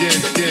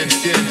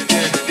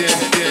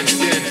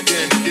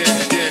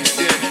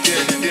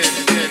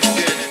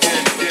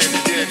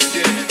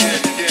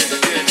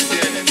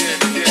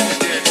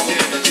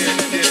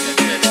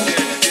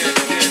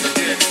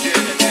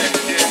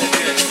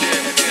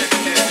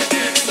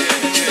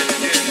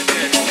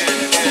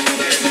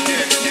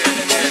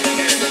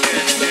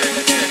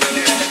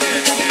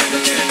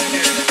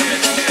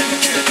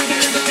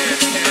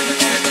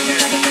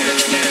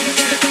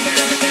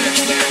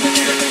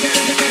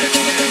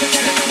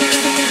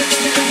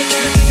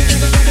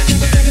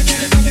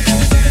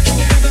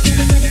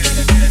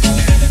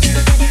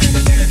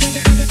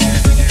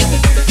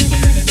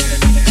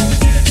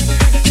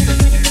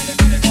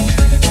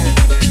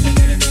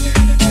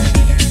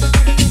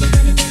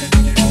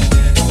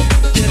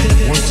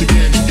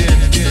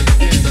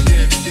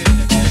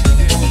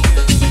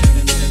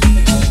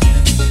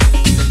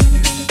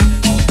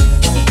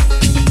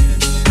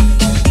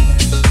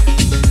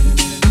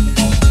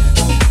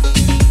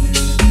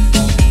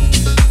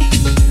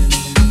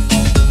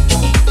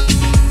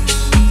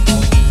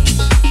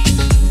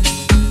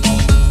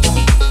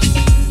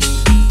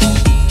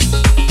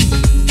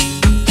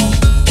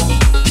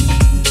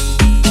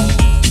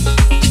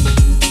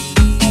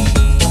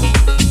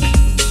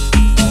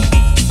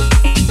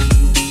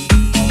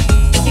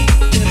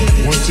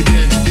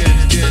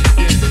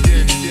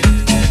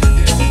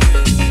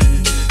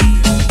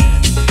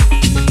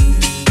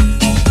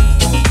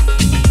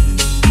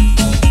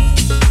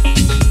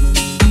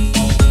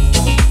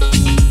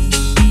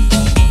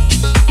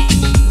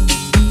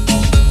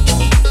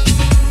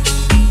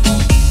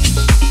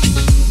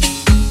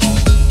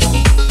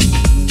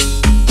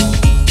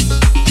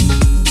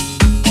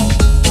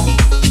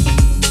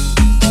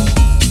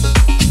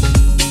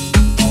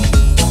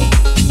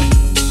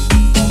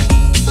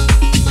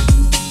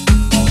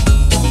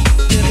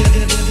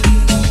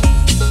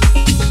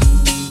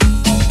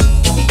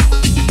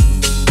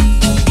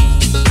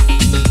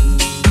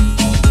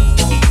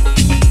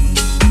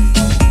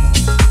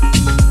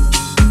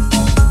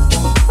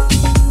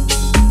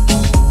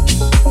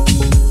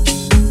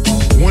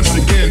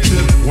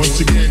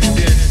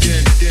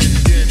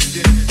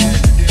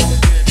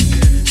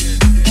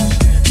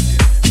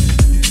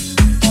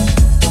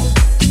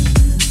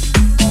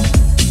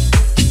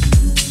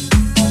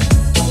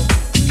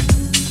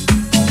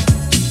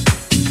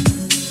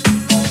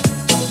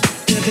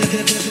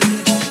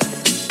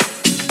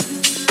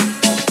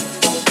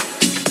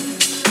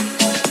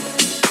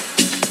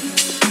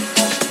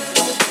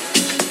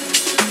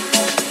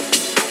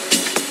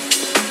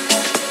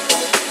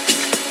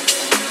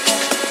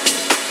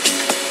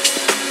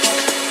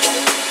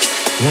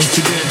 once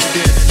again.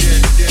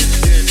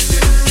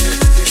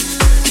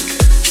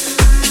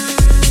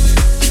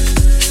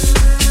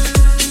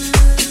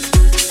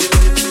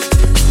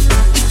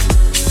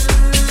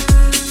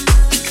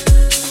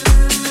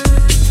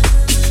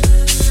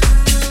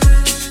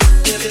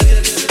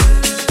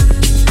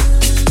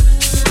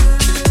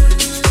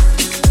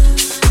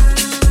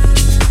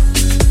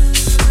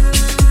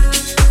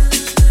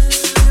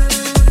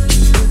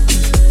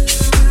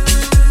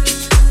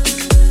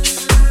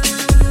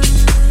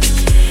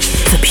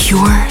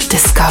 Pure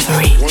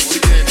discovery. Once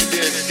again.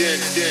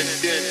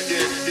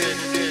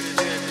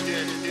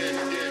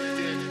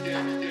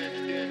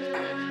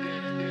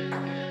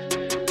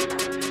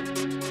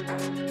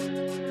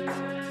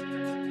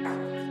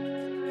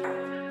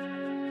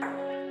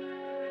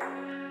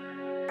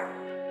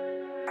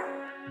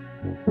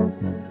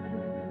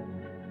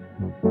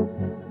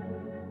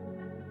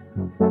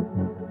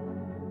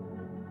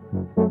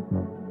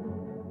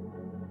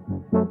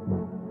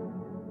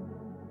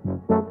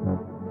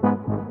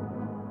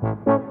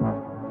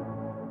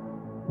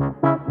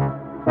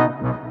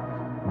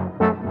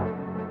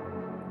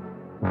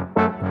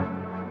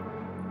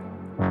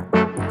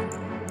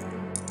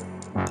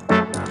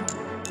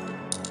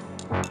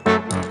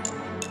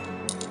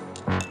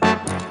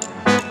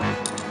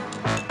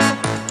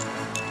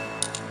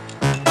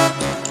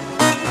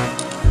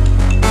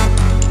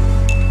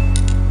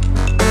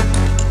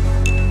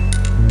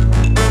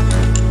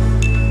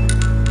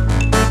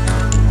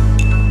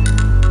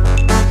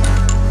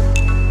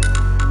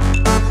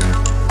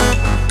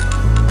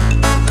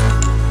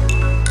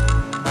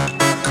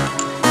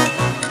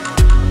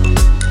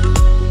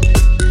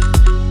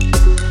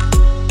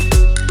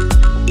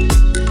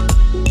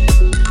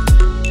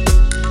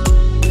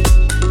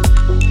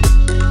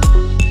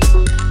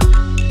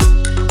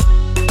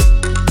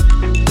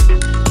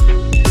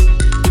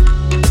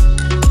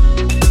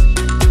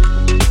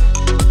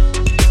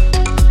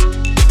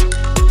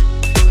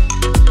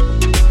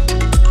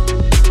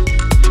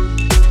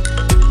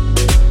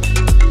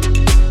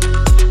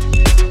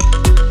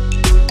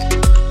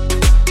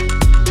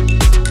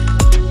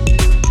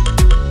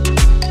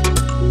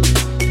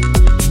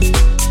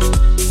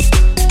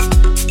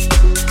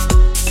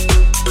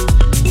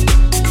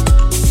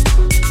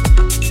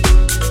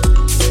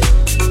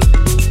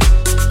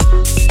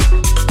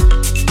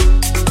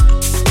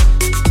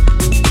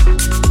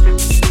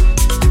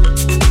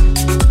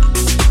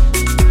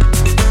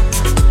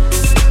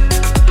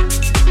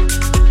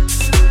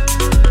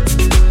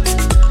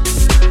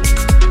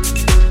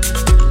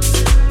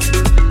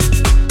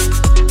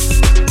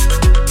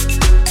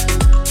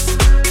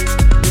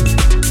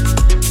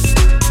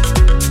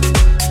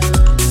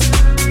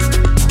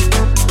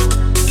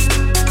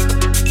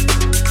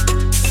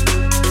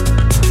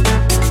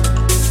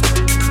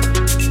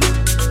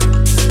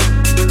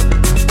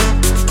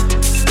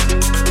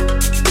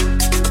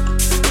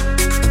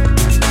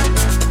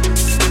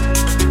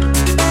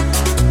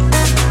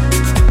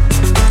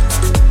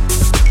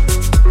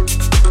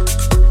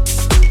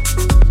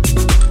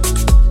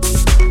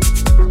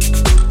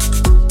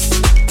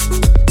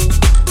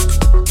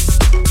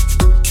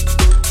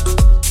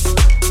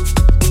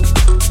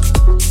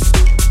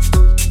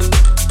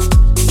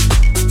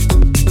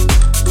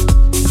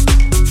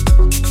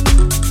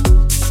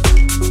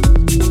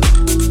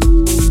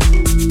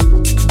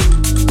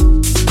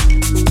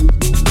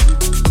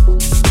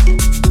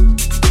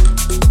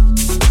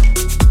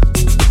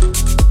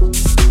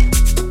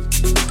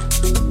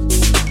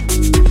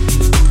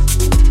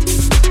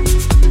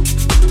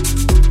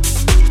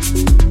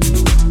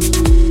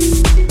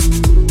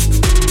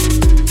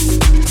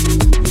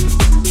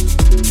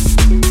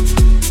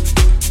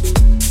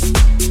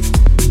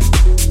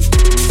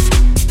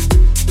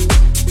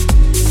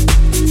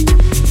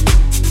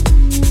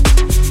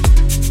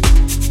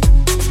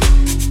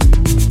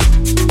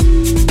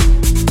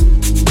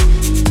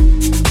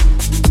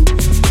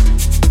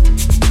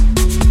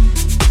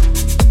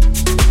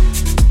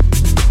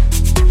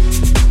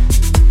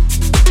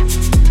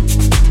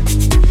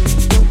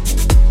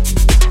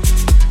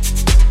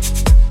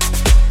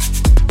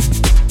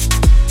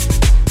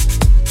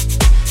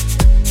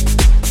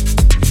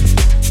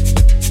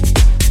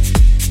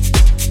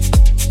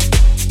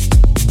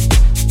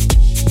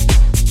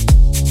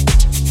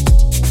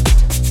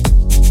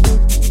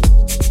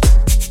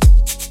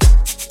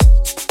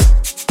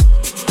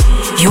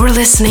 You're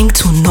listening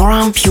to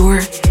Nora En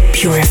Pure,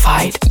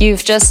 Purified.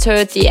 You've just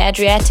heard the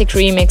Adriatic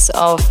remix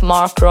of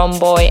Mark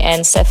Romboy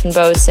and Stefan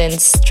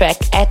Bosin's track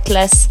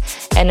Atlas.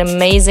 An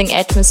amazing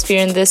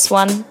atmosphere in this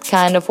one,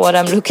 kind of what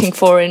I'm looking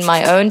for in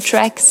my own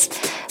tracks,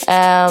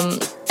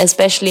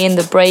 especially in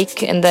the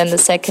break and then the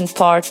second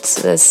part.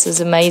 This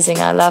is amazing.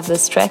 I love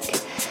this track.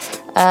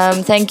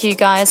 Thank you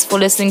guys for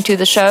listening to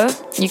the show.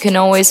 You can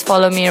always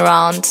follow me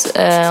around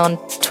on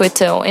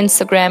Twitter or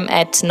Instagram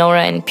at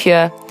Nora En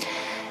Pure.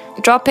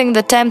 Dropping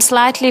the temp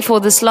slightly for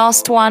this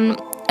last one,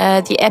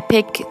 the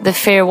epic The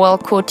Farewell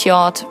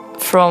Courtyard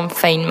from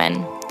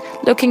Feynman.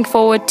 Looking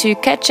forward to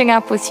catching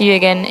up with you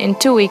again in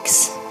 2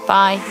 weeks. Bye.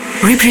 Bye.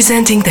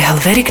 Representing the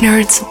Helvetic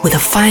Nerds with the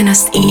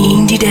finest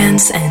indie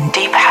dance and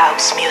deep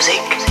house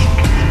music.